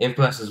person. In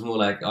person is more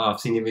like, "Oh, I've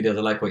seen your videos.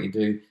 I like what you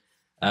do.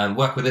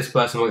 Work with this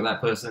person, work with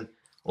that person,"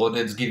 or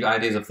they just give you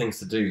ideas of things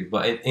to do.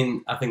 But I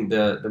think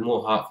the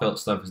more heartfelt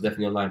stuff is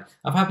definitely online.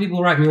 I've had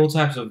people write me all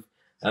types of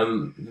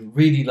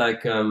really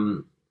like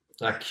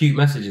cute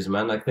messages,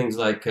 man. Like things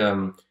like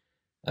you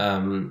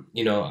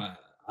know,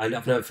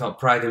 I've never felt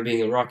pride in being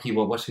Iraqi,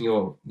 but watching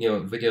your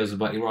videos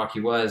about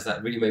Iraqi words,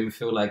 that really made me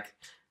feel like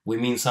we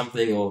mean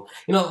something, or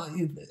you know,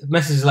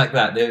 messages like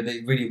that.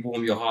 They really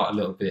warm your heart a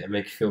little bit and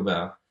make you feel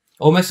better.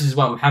 Or messages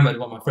about Mohammad,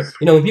 about my friends.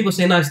 You know, when people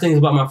say nice things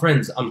about my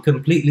friends, I'm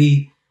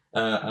completely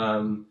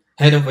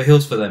head over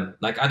heels for them.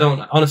 Like, I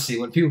don't, honestly,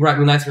 when people write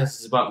me nice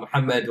messages about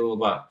Mohammad or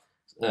about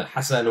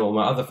Hassan or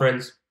my other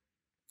friends,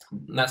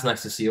 that's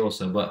nice to see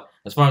also. But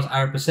as far as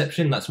Arab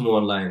perception, that's more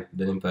online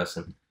than in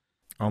person.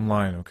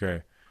 Online,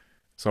 okay.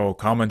 So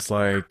comments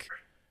like,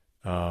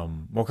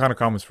 what kind of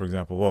comments, for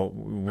example? Well,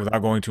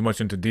 without going too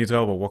much into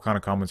detail, but what kind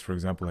of comments, for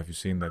example, have you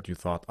seen that you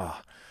thought,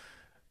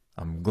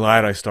 I'm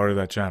glad I started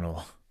that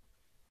channel?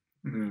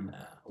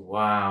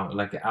 Wow,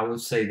 like I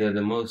would say the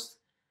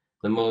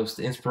most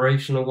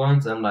inspirational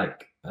ones. I'm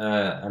like,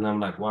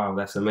 wow,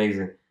 that's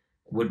amazing.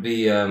 Would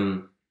be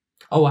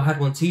oh, I had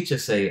one teacher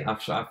say, I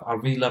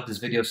really love this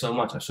video so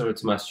much. I showed it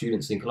to my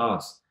students in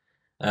class.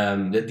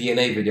 The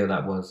DNA video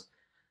that was.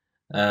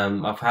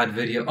 I've had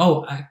video.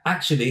 Oh,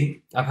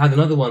 I've had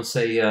another one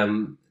say. I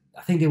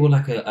think they were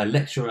like a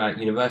lecturer at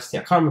university.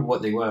 I can't remember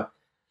what they were.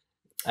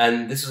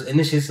 And this was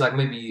initially like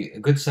maybe a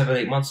good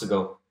 7-8 months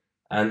ago.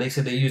 And they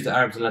said they used the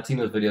Arabs and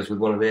Latinos videos with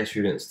one of their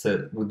students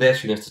to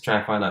try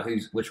and find out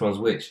which one's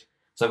which.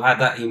 So I've had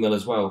that email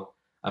as well.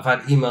 I've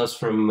had emails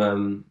from. I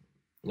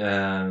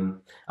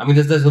mean,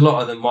 there's a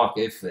lot of them, Mark.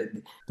 If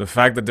the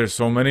fact that there's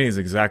so many is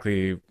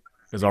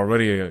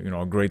already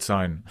a great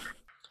sign.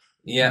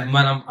 Yeah,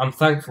 man, I'm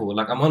thankful.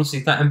 Like, I'm honestly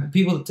thankful. And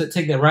people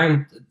take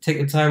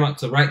the time out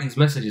to write these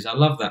messages. I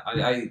love that.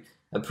 I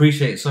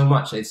appreciate it so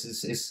much.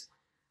 It's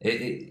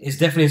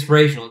definitely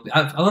inspirational.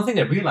 I don't think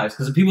they realize,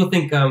 because people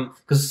think,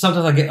 because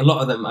sometimes I get a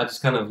lot of them, I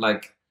just kind of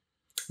like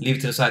leave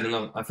it to the side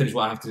and I finish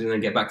what I have to do and then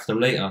get back to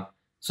them later.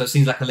 So it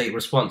seems like a late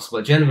response,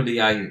 but generally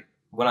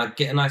when I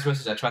get a nice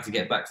message, I try to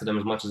get back to them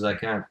as much as I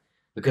can,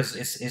 because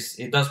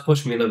it does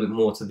push me a little bit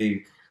more to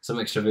do some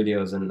extra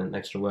videos and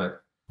extra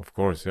work. Of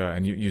course, yeah,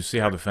 and you see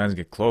how the fans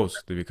get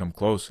close. They become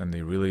close, and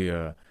they really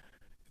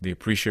they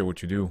appreciate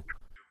what you do.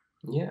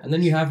 Yeah, and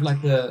then you have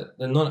like the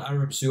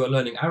non-Arabs who are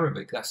learning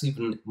Arabic. That's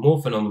even more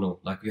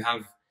phenomenal. Like you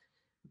have,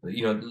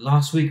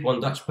 last week one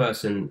Dutch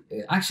person.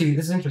 Actually,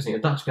 this is interesting. A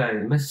Dutch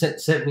guy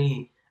sent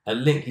me a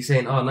link. He's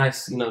saying, "Oh,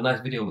 nice,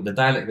 nice video." The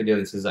dialect video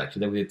this is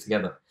actually that we did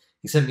together.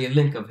 He sent me a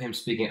link of him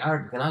speaking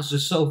Arabic, and I was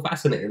just so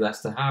fascinated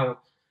as to how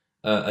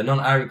a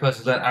non-Arabic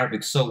person learned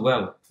Arabic so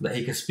well that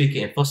he can speak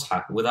it in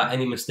Fusha without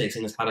any mistakes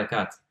in his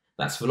harakat.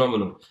 That's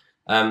phenomenal.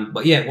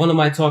 But yeah, one of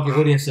my target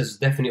audiences is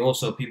definitely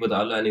also people that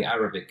are learning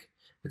Arabic,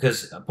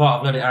 because a part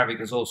of learning Arabic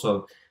is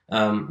also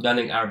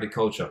learning Arabic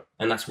culture,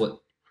 and that's what,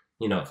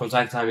 from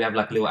time to time you have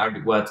like little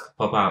Arabic words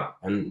pop out,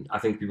 and I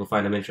think people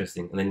find them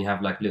interesting, and then you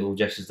have like little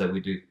gestures that we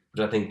do,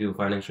 which I think people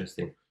find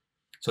interesting.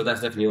 So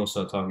that's definitely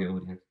also a target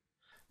audience.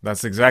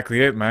 That's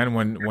exactly it, man.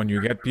 When you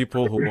get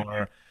people who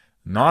are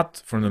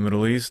not from the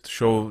Middle East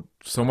show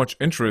so much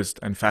interest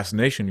and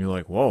fascination, you're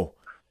like, whoa,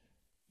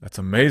 that's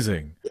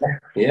amazing.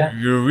 Yeah.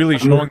 You're really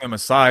showing them a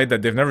side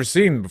that they've never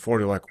seen before.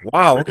 They're like,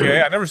 wow,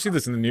 okay, I never see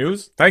this in the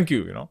news. Thank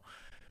you,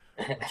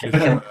 Which is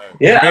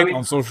Yeah, great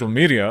on social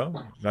media.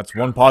 That's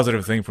one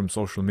positive thing from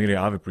social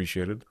media I've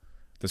appreciated.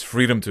 This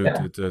freedom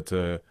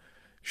to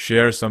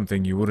share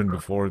something you wouldn't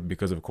before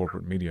because of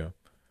corporate media.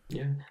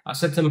 yeah. I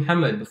said to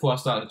Mohammad before I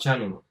started the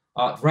channel,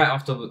 right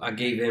after I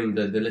gave him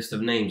the list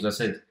of names, I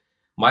said,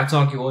 my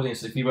target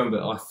audience, if you remember,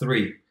 are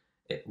three.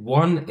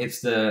 One,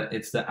 it's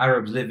the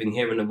Arabs living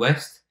here in the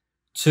West.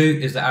 Two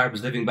is the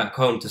Arabs living back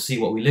home to see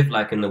what we live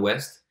like in the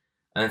West.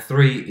 And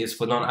three is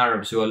for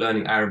non-Arabs who are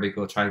learning Arabic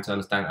or trying to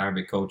understand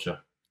Arabic culture.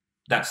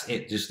 That's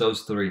it, just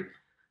those three.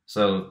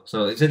 So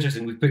it's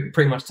interesting. We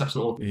pretty much touched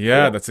on all.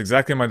 Yeah, that's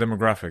exactly my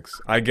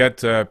demographics. I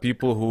get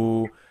people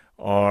who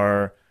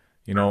are,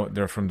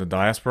 they're from the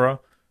diaspora,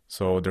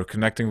 so they're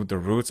connecting with their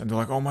roots, and they're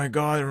like, "Oh my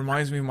God, it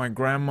reminds me of my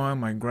grandma,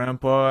 my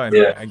grandpa," and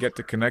Yeah. I get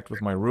to connect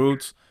with my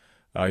roots.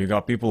 You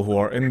got people who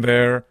are in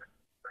there,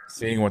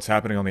 seeing what's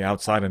happening on the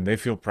outside, and they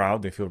feel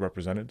proud, they feel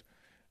represented.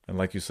 And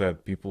like you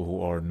said, people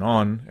who are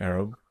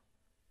non-Arab,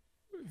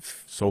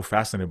 so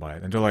fascinated by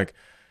it, and they're like,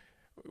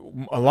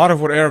 a lot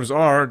of what Arabs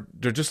are,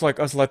 they're just like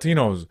us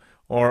Latinos,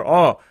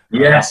 or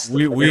Yes.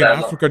 we in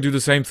Africa do the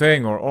same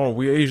thing, or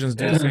we Asians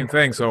do the same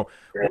thing. So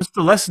what's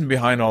the lesson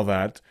behind all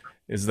that?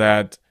 Is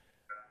that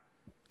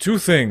two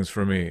things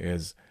for me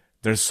is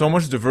there's so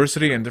much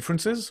diversity and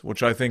differences,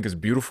 which I think is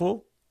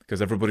beautiful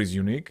because everybody's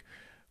unique.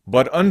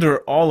 But under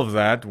all of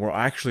that, we're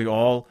actually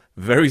all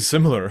very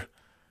similar.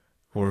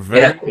 We're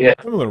very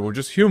similar. We're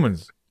just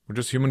humans. We're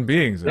just human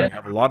beings, and we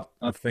have a lot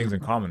of things in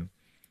common.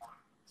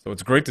 So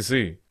it's great to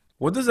see.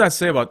 What does that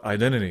say about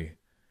identity?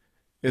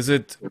 Is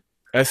it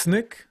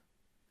ethnic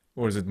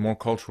or is it more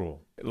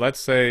cultural? Let's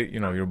say,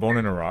 you're born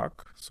in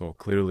Iraq, so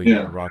clearly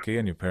you're Yeah. Iraqi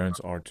and your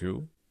parents are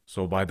too.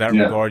 So by that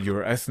Yeah. regard,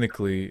 you're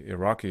ethnically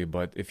Iraqi.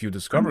 But if you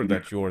discover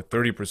that you're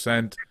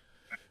 30%,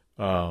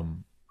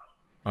 um,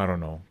 I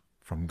don't know,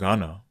 from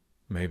Ghana,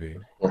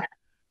 maybe,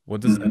 what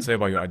does that say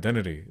about your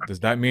identity? Does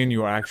that mean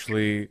you're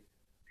actually,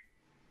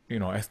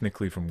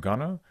 ethnically from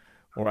Ghana?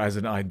 Or as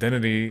an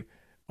identity,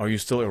 are you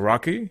still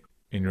Iraqi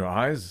in your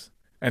eyes?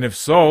 And if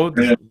so,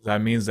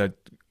 that means that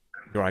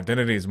your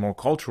identity is more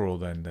cultural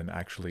than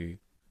actually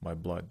by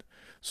blood.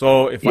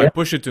 So if I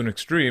push it to an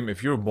extreme,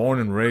 if you're born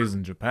and raised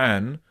in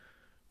Japan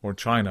or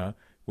China,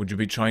 would you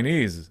be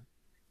Chinese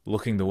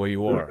looking the way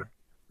you are?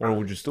 Or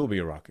would you still be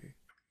Iraqi?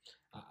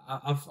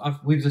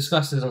 We've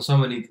discussed this on so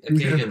many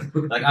occasions.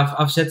 Like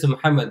I've said to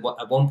Mohammed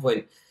at one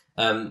point,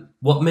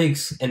 what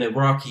makes an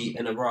Iraqi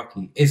an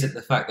Iraqi? Is it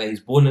the fact that he's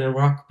born in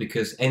Iraq?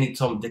 Because any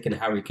Tom, Dick, and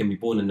Harry can be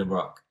born in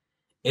Iraq.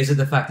 Is it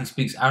the fact he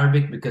speaks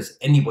Arabic? Because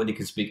anybody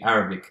can speak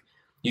Arabic.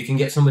 You can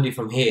get somebody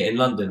from here in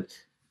London,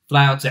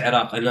 fly out to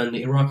Iraq and learn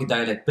the Iraqi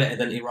dialect better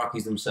than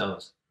Iraqis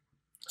themselves.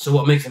 So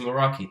what makes them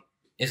Iraqi?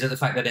 Is it the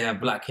fact that they have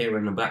black hair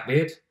and a black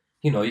beard?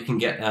 You can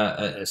get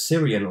a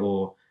Syrian,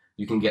 or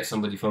you can get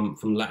somebody from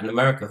Latin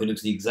America who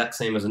looks the exact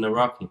same as an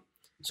Iraqi.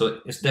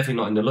 So it's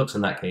definitely not in the looks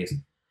in that case.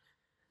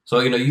 So,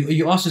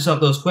 you ask yourself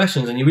those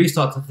questions and you really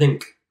start to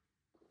think,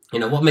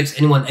 what makes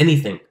anyone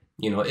anything?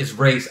 Is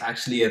race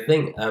actually a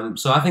thing?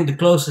 So I think the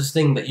closest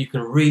thing that you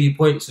can really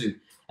point to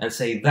and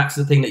say that's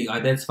the thing that you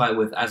identify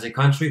with as a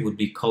country would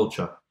be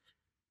culture.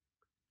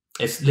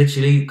 It's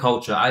literally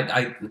culture.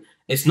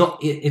 It's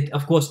not,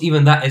 of course,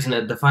 even that isn't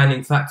a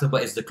defining factor,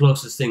 but it's the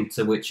closest thing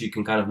to which you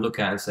can kind of look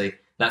at and say,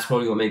 that's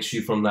probably what makes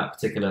you from that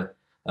particular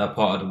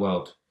part of the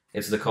world.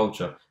 It's the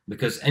culture.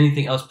 Because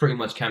anything else pretty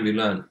much can be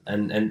learned.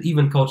 And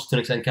even culture to an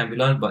extent can be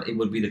learned, but it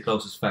would be the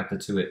closest factor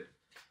to it.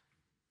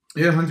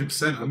 Yeah,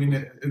 100%. I mean,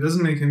 it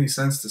doesn't make any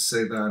sense to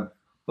say that,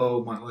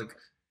 oh,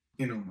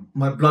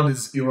 my blood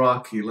is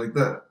Iraqi. Like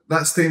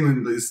that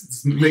statement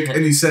doesn't make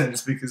any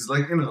sense because,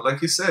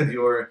 like you said,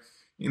 your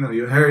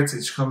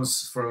heritage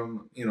comes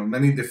from,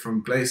 many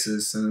different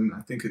places. And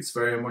I think it's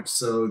very much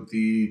so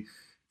the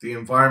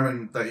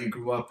environment that you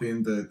grew up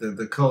in,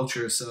 the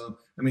culture. So,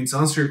 I mean, to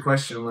answer your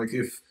question, like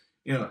if,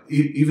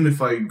 even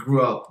if I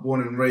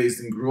born and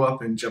raised and grew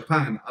up in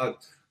Japan,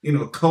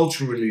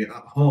 culturally at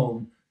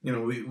home,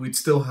 we'd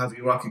still have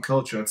Iraqi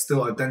culture. I'd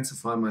still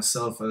identify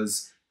myself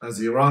as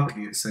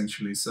Iraqi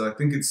essentially. So I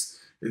think it's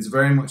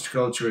very much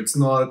culture. It's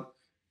not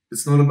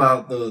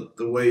about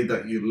the way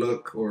that you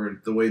look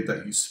or the way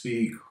that you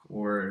speak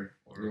or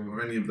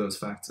any of those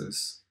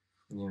factors.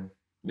 Yeah.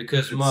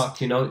 Because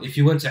Mark, if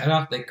you went to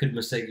Iraq, they could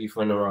mistake you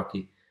for an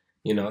Iraqi,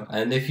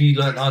 and if you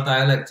learned our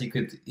dialect, you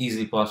could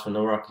easily pass for an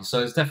Iraqi. So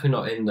it's definitely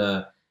not in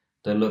the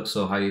looks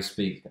or how you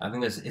speak. I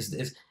think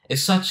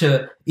it's such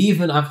a,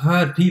 even I've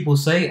heard people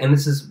say, and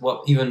this is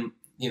what even,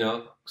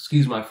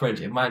 excuse my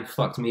French, it might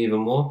fucked me even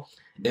more.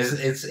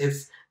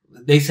 It's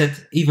they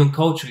said even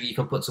culturally you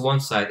can put to one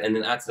side and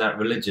then add to that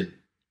religion.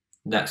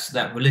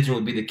 That religion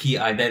would be the key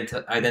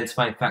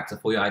identifying factor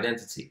for your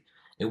identity.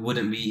 It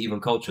wouldn't be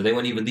even culture. They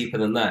went even deeper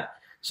than that.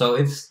 So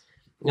it's,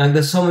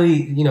 there's so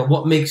many,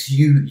 what makes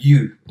you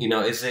you?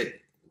 Is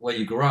it where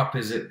you grew up?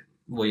 Is it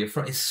where you're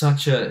from? These are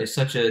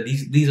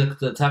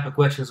the type of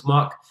questions,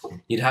 Mark.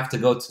 You'd have to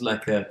go to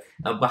like a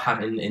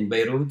bahar in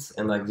Beirut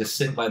and like just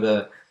sit by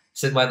the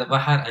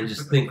bahar and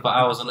just think for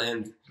hours on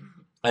end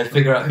and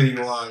figure out who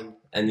you are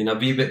and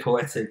be a bit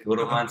poetic or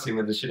romantic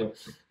with the show.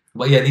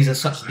 But yeah, these are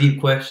such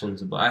deep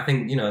questions. But I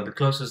think, the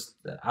closest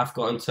I've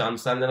gotten to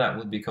understanding that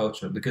would be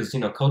culture. Because,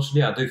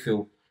 culturally, I do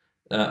feel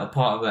a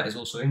part of that is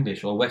also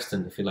English or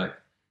Western, if you like.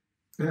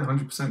 Yeah,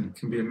 100%. It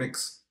can be a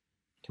mix.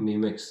 Can be a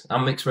mix.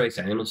 I'm mixed race,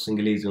 يعني نص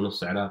إنجليزي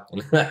ونص عراق.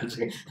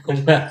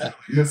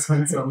 Yes,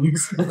 I'm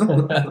used.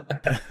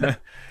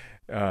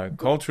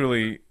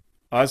 Culturally,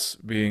 us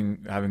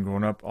having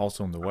grown up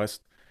also in the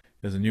West,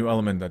 there's a new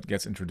element that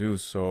gets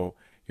introduced. So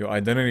your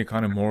identity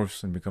kind of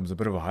morphs and becomes a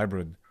bit of a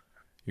hybrid.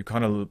 You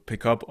kind of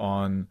pick up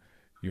on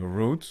your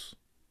roots.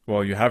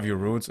 Well, you have your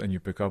roots and you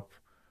pick up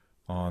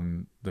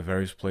on the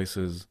various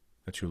places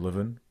that you live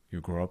in,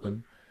 you grow up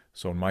in.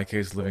 So in my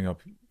case, living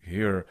up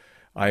here,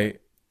 I'm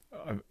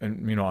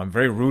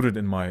very rooted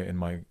in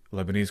my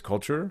Lebanese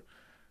culture,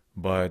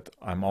 but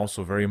I'm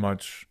also very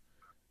much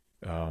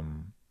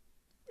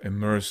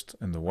immersed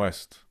in the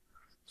West.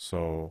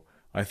 So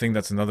I think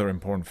that's another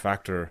important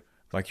factor,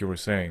 like you were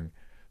saying.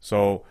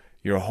 So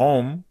your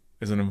home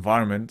is an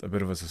environment, a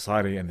bit of a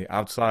society, and the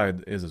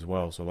outside is as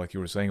well. So like you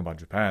were saying about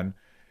Japan,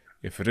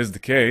 if it is the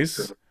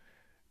case,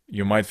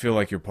 you might feel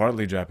like you're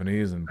partly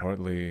Japanese and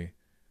partly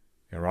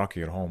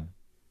Iraqi at home.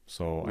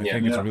 So I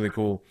think it's really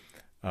cool,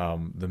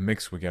 the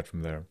mix we get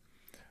from there.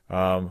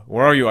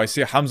 Where are you? I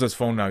see Hamza's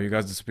phone now. You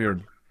guys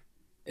disappeared.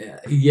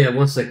 Yeah,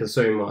 1 second.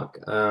 Sorry,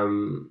 Mark.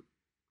 Can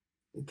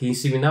you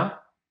see me now?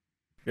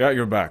 Yeah,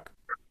 you're back.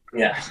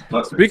 Yeah.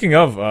 Speaking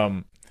of,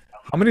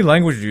 how many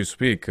languages do you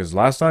speak? Because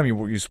last time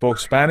you spoke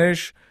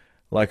Spanish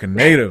like a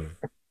native.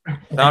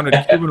 Sounded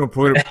Cuban or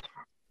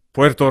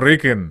Puerto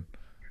Rican.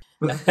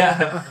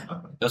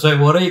 Yo soy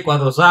boricua,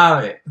 tú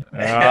sabes.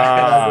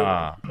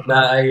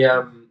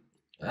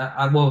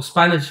 Well,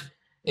 Spanish,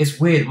 it's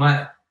weird.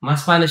 My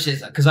Spanish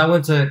is, because I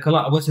went to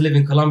live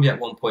in Colombia at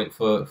one point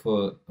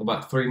for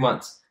about 3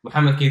 months.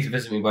 Mohammad came to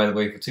visit me, by the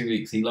way, for 2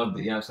 weeks. He loved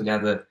it. He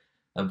absolutely had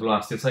a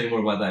blast. He'll tell you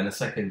more about that in a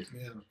second.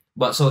 Yeah.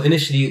 But so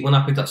initially, when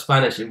I picked up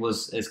Spanish,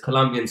 it's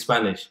Colombian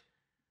Spanish.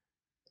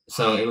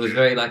 So it was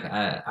very like,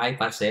 ay,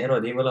 parcero,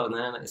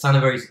 dímelo. It sounded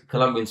very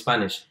Colombian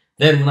Spanish.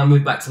 Then when I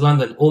moved back to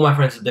London, all my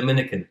friends are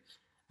Dominican.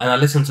 And I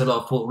listened to a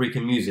lot of Puerto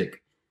Rican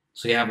music.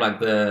 So you have like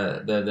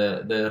the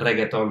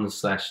reggaeton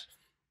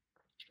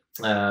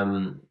 /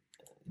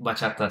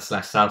 bachata /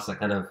 salsa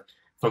kind of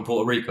from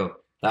Puerto Rico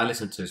that I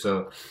listened to.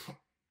 So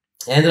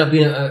it ended up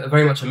being a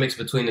very much a mix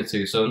between the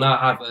two. So now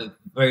I have a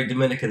very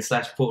Dominican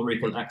 / Puerto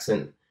Rican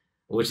accent,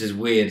 which is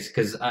weird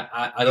because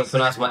I don't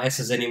pronounce my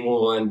S's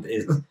anymore, and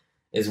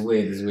it's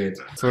weird. It's weird.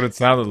 That's what it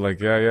sounded like.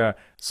 Yeah.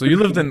 So you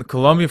lived in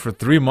Colombia for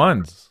 3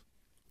 months.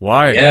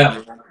 Why?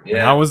 Yeah. And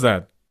how was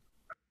that?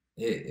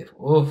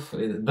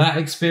 That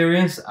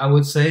experience, I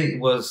would say,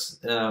 was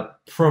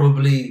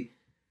probably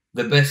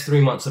the best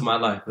 3 months of my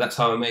life. That's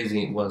how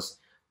amazing it was.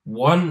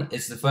 1,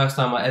 it's the first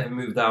time I ever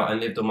moved out and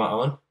lived on my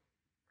own.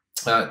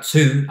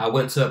 2, I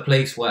went to a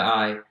place where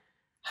I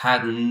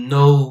had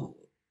no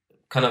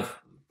kind of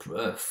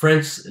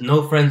friends,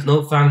 no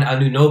family. I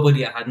knew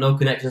nobody. I had no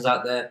connections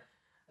out there.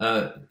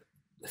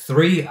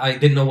 3, I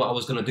didn't know what I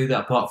was going to do there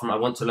apart from I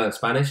want to learn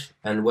Spanish,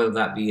 and whether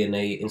that be in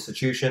a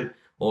institution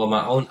or on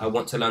my own, I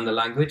want to learn the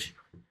language.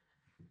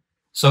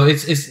 So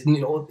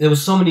there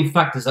was so many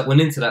factors that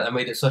went into that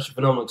made it such a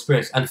phenomenal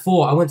experience. And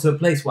 4, I went to a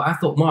place where I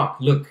thought,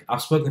 Mark, look,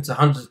 I've spoken to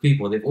hundreds of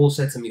people. They've all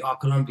said to me, "Oh,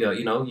 Colombia,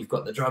 you've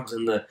got the drugs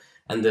and the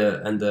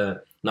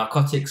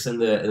narcotics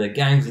and the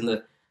gangs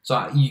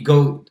so you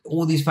go,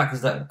 all these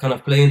factors that kind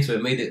of play into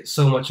it made it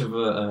so much of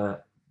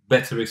a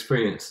better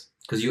experience.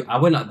 Because I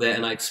went up there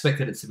and I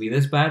expected it to be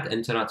this bad and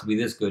it turned out to be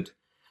this good.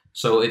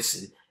 So it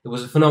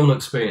was a phenomenal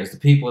experience. The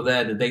people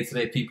there, the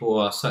day-to-day people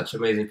are such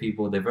amazing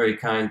people. They're very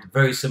kind,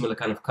 very similar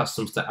kind of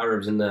customs to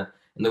Arabs in the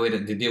way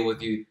that they deal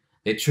with you.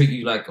 They treat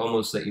you like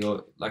almost that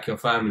you're like your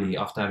family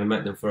after having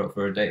met them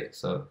for a day.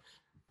 So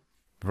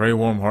very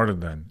warm-hearted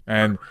then.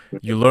 And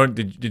you learned?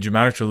 Did you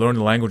manage to learn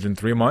the language in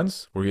 3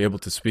 months? Were you able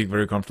to speak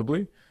very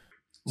comfortably?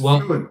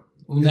 Well,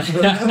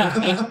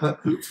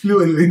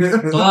 Fluently.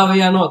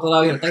 Todavía no,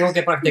 tengo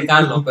que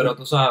practicarlo, pero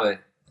tú sabes.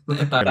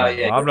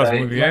 Hablas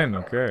muy bien,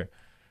 okay.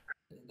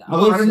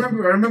 Well, I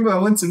remember I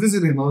went to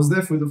visit him. I was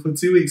there for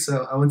 2 weeks.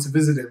 I went to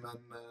visit him,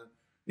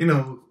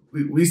 and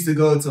we used to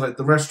go to like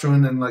the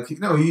restaurant and like he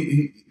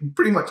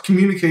pretty much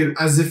communicated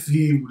as if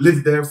he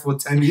lived there for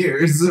 10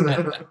 years.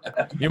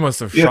 You must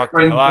have shocked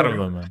a lot of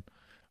them, man.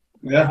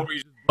 Yeah. Or you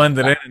just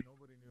blended in and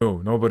nobody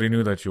knew. Nobody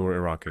knew that you were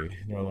Iraqi.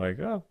 You're like,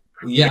 oh.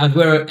 Yeah, I'd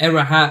wear an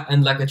era hat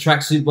and like a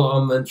tracksuit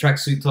bottom and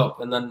tracksuit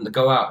top, and then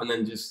go out and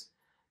then just,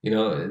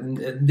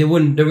 they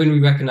wouldn't really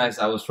recognize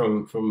I was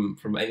from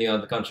any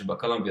other country but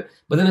Colombia.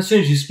 But then as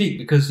soon as you speak,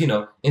 because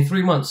in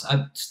 3 months,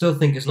 I still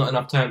think it's not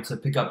enough time to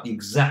pick up the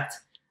exact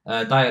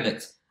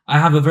dialect. I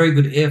have a very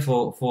good ear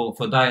for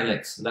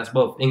dialects. That's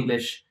both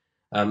English,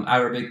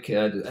 Arabic.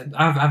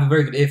 I have a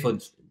very good ear for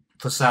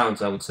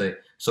sounds, I would say.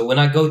 So when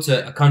I go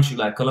to a country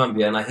like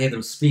Colombia and I hear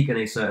them speak in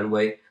a certain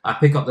way, I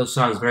pick up those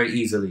sounds very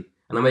easily,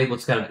 and I'm able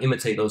to kind of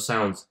imitate those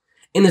sounds.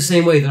 In the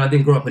same way that I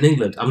didn't grow up in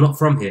England. I'm not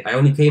from here. I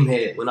only came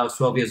here when I was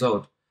 12 years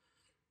old.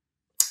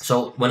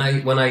 So when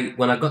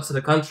I got to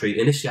the country,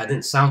 initially I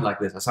didn't sound like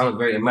this. I sounded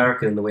very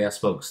American in the way I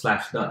spoke /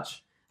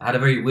 Dutch. I had a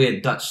very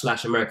weird Dutch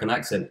 / American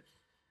accent.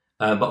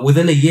 But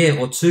within a year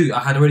or two, I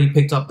had already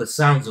picked up the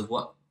sounds of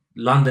what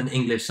London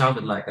English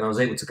sounded like, and I was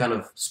able to kind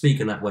of speak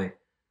in that way.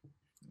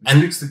 And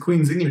speaks the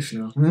Queen's English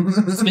now.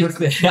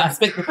 I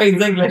speak the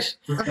Queen's English.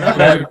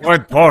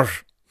 Quite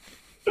posh.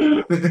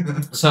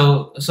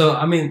 So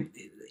I mean,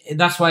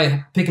 that's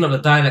why picking up the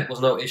dialect was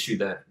no issue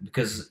there,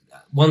 because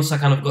once I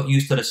kind of got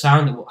used to the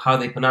sound, how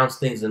they pronounce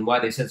things and why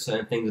they said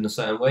certain things in a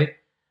certain way,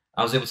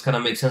 I was able to kind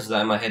of make sense of that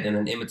in my head and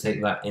then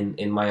imitate that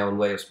in my own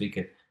way of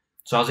speaking.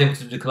 So I was able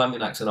to do the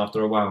Colombian accent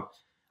after a while.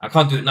 I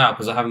can't do it now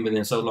because I haven't been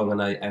there so long,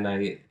 and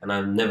I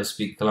never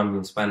speak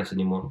Colombian Spanish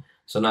anymore.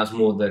 So now it's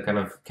more the kind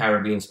of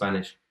Caribbean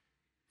Spanish.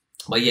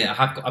 But yeah,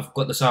 I've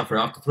got the sound for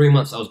it. After 3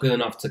 months, I was good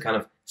enough to kind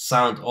of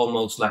sound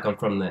almost like I'm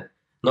from there.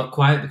 Not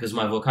quite, because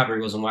my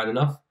vocabulary wasn't wide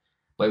enough,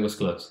 but it was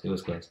close. It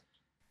was close.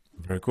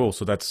 Very cool.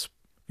 So that's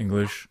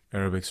English,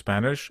 Arabic,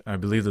 Spanish. I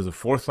believe there's a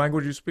fourth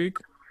language you speak?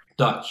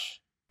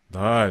 Dutch.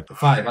 Dutch.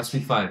 5. I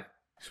speak 5.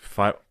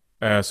 5.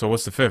 So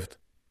what's the fifth?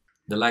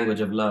 The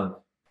language of love.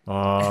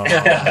 Oh,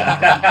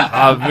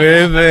 Habibi.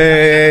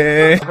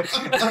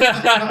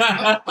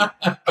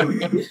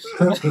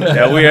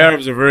 Yeah, we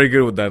Arabs are very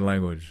good with that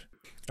language.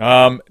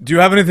 Do you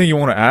have anything you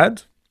want to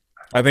add?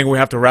 I think we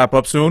have to wrap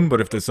up soon, but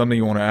if there's something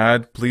you want to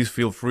add, please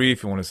feel free.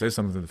 If you want to say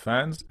something to the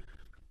fans,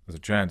 there's a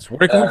chance.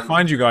 Where can we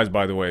find you guys,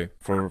 by the way,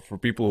 for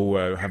people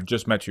who have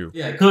just met you?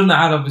 Yeah, Kulana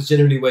Arab is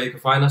generally where you can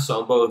find us.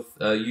 So on both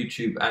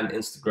YouTube and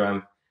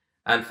Instagram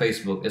and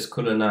Facebook, it's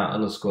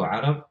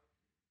Kulana_Arab.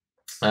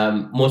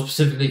 More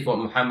specifically for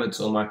Mohammed's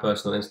on my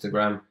personal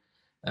Instagram,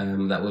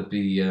 that would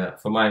be,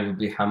 for mine would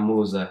be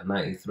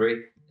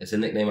Hamza93. It's a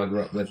nickname I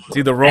grew up with.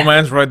 See the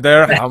romance right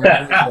there? It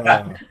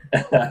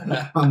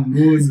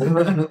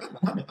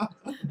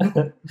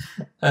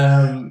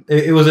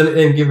was a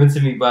nickname given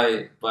to me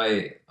by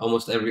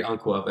almost every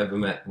uncle I've ever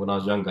met when I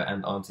was younger,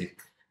 and auntie.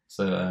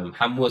 So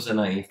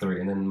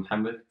Hamza93, and then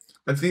Mohammed.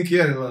 I think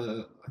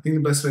the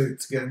best way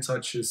to get in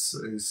touch is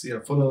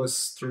follow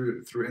us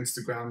through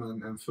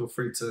Instagram, and feel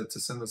free to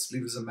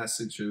leave us a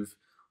message of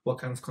what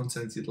kind of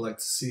content you'd like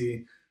to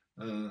see.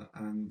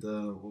 And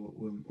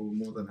we're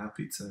more than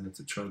happy to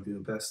try to do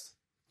our best.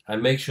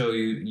 And make sure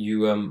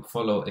you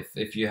follow,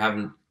 if you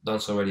haven't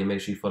done so already,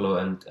 make sure you follow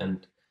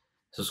and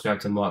subscribe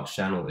to Mark's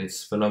channel.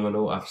 It's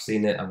phenomenal. I've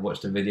seen it. I've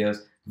watched the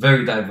videos.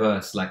 Very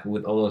diverse, like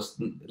with almost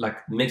like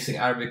mixing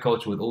Arabic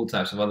culture with all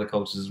types of other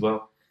cultures as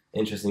well.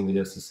 Interesting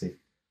videos to see.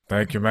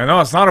 Thank you, man. No,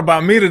 it's not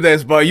about me today.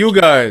 It's about you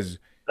guys.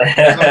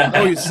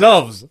 Know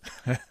yourselves.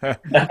 I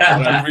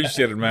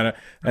appreciate it, man.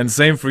 And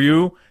same for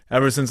you.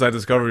 Ever since I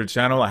discovered your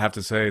channel, I have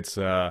to say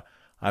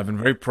I've been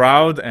very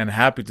proud and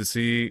happy to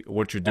see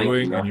what you're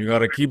doing, and you got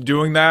to keep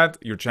doing that.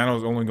 Your channel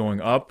is only going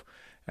up,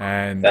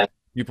 and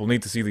people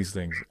need to see these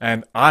things.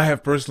 And I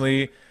have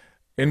personally,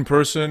 in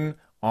person,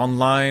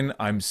 online,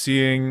 I'm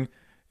seeing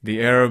the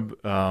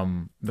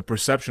the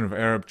perception of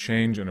Arab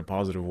change in a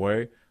positive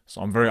way. So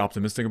I'm very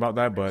optimistic about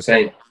that, but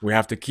we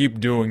have to keep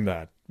doing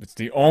that. It's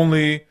the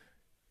only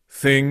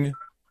thing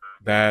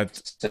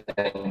that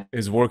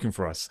is working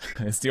for us.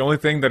 It's the only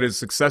thing that is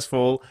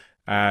successful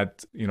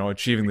at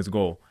achieving this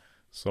goal.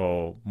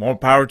 So more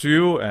power to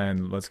you,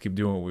 and let's keep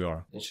doing what we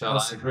are.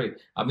 Inshallah, I agree.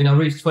 I mean, I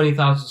reached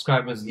 20,000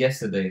 subscribers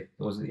yesterday.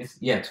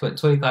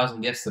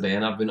 20,000 yesterday,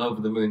 and I've been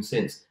over the moon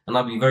since. And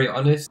I'll be very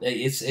honest,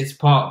 it's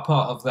part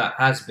of that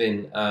has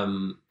been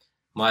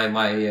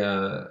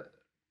my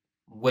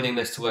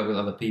willingness to work with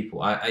other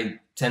people. I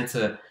tend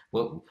to,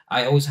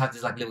 I always have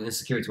this like little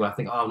insecurity where I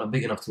think, I'm not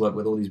big enough to work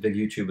with all these big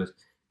YouTubers.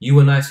 You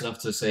were nice enough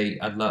to say,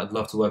 I'd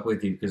love to work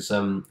with you, because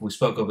we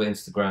spoke over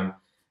Instagram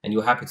and you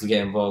were happy to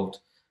get involved.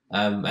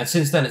 And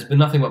since then, it's been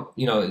nothing but,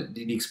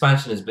 the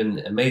expansion has been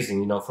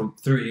amazing.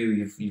 Through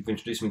you, you've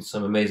introduced me to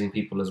some amazing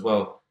people as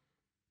well.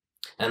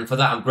 And for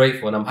that, I'm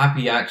grateful, and I'm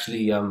happy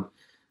actually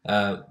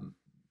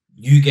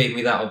you gave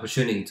me that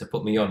opportunity to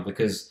put me on,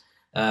 because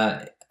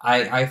I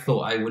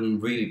thought I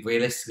wouldn't really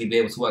realistically be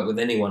able to work with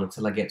anyone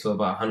until I get to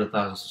about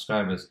 100,000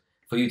 subscribers.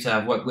 For you to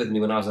have worked with me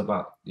when I was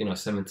about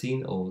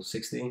 17 or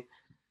 16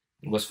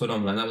 was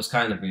phenomenal, and that was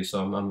kind of you.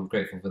 So I'm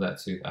grateful for that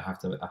too. I have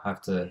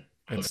to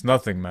It's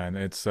nothing, man.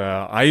 It's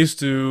I used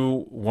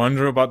to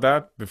wonder about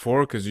that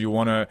before because you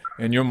want to,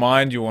 in your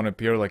mind, you want to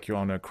appear like you're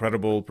on a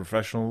credible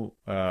professional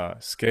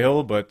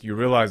scale, but you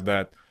realize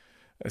that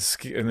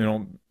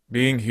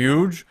being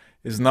huge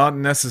is not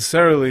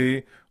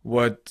necessarily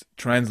what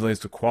translates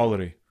to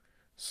quality.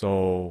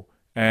 So,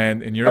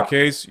 and in your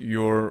case,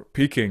 you're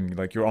peaking,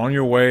 like you're on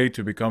your way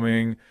to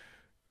becoming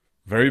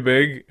very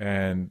big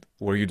and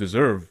where you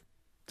deserve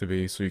to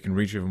be, so you can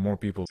reach even more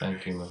people.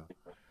 Thank you, man.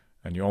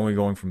 And you're only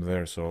going from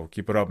there. So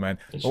keep it up, man.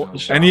 Inshallah.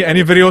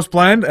 Any videos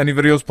planned? Any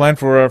videos planned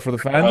for the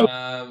fans?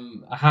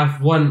 I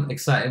have one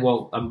exciting.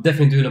 Well, I'm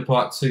definitely doing a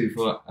part 2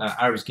 for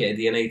Arabs get a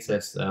DNA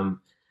test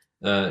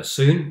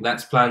soon.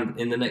 That's planned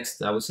in the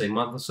next, I would say,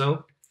 month or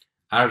so.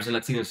 Arabs and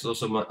Latinos is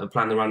also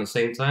planned around the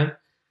same time.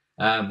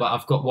 But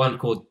I've got one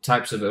called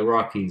Types of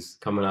Iraqis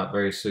coming out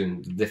very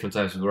soon. The different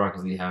types of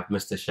Iraqis that you have: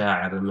 Mr.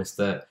 Sha'ar and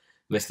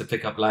Mr.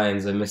 Pick Up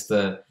Lines and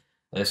Mr.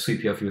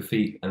 Sweep You Off Your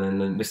Feet, and then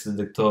Mr.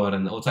 Doctor,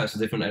 and all types of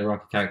different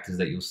Iraqi characters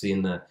that you'll see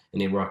in the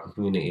Iraqi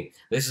community.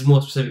 This is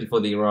more specifically for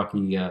the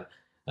Iraqi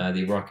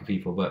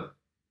people, but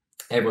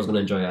everyone's going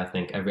to enjoy it. I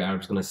think every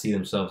Arab's going to see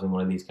themselves in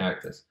one of these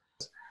characters.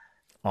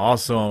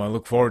 Awesome. I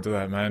look forward to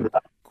that, man.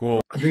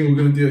 Cool. I think we're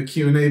going to do a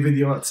Q&A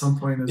video at some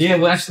point. Yeah,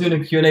 we're actually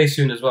doing a Q&A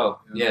soon as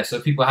well. Yeah, so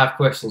if people have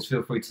questions,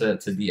 feel free to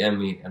DM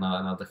me, and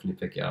I'll definitely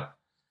pick it up.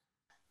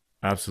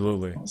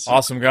 Absolutely.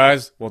 Awesome,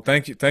 guys. Well,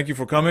 thank you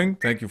for coming.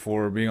 Thank you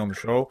for being on the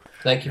show.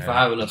 Thank you for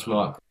having us,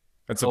 Mark.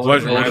 It's a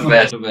pleasure, man. All the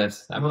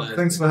best. Well,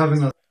 thanks for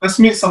having us. Let's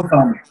meet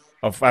sometime.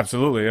 Oh,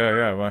 absolutely,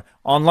 yeah. Well,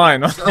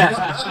 online. Come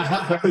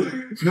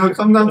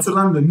down to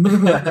London.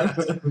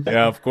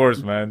 Yeah, of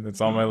course, man.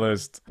 It's on my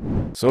list.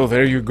 So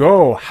there you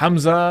go,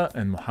 Hamza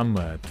and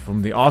Mohammad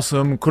from the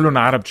awesome Kulana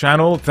Arab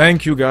channel.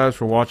 Thank you guys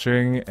for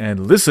watching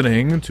and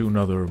listening to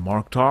another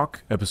Mark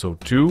Talk, episode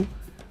 2.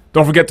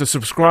 Don't forget to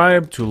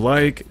subscribe, to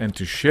like, and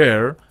to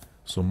share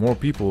so more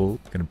people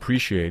can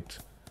appreciate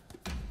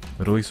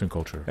Middle Eastern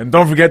culture. And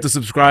don't forget to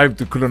subscribe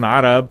to Kulana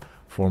Arab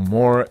for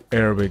more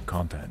Arabic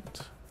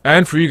content.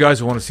 And for you guys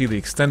who want to see the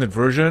extended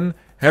version,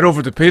 head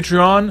over to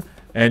Patreon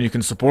and you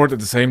can support at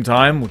the same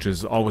time, which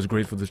is always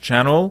great for this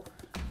channel.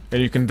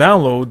 And you can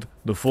download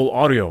the full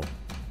audio.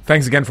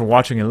 Thanks again for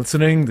watching and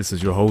listening. This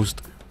is your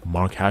host,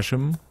 Mark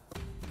Hachem.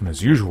 And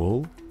as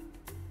usual,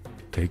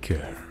 take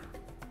care.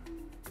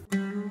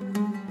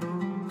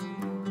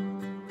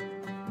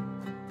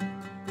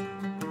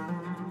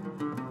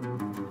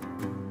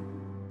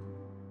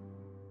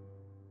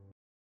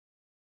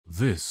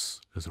 This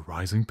is a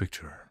rising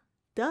picture.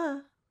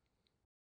 Duh.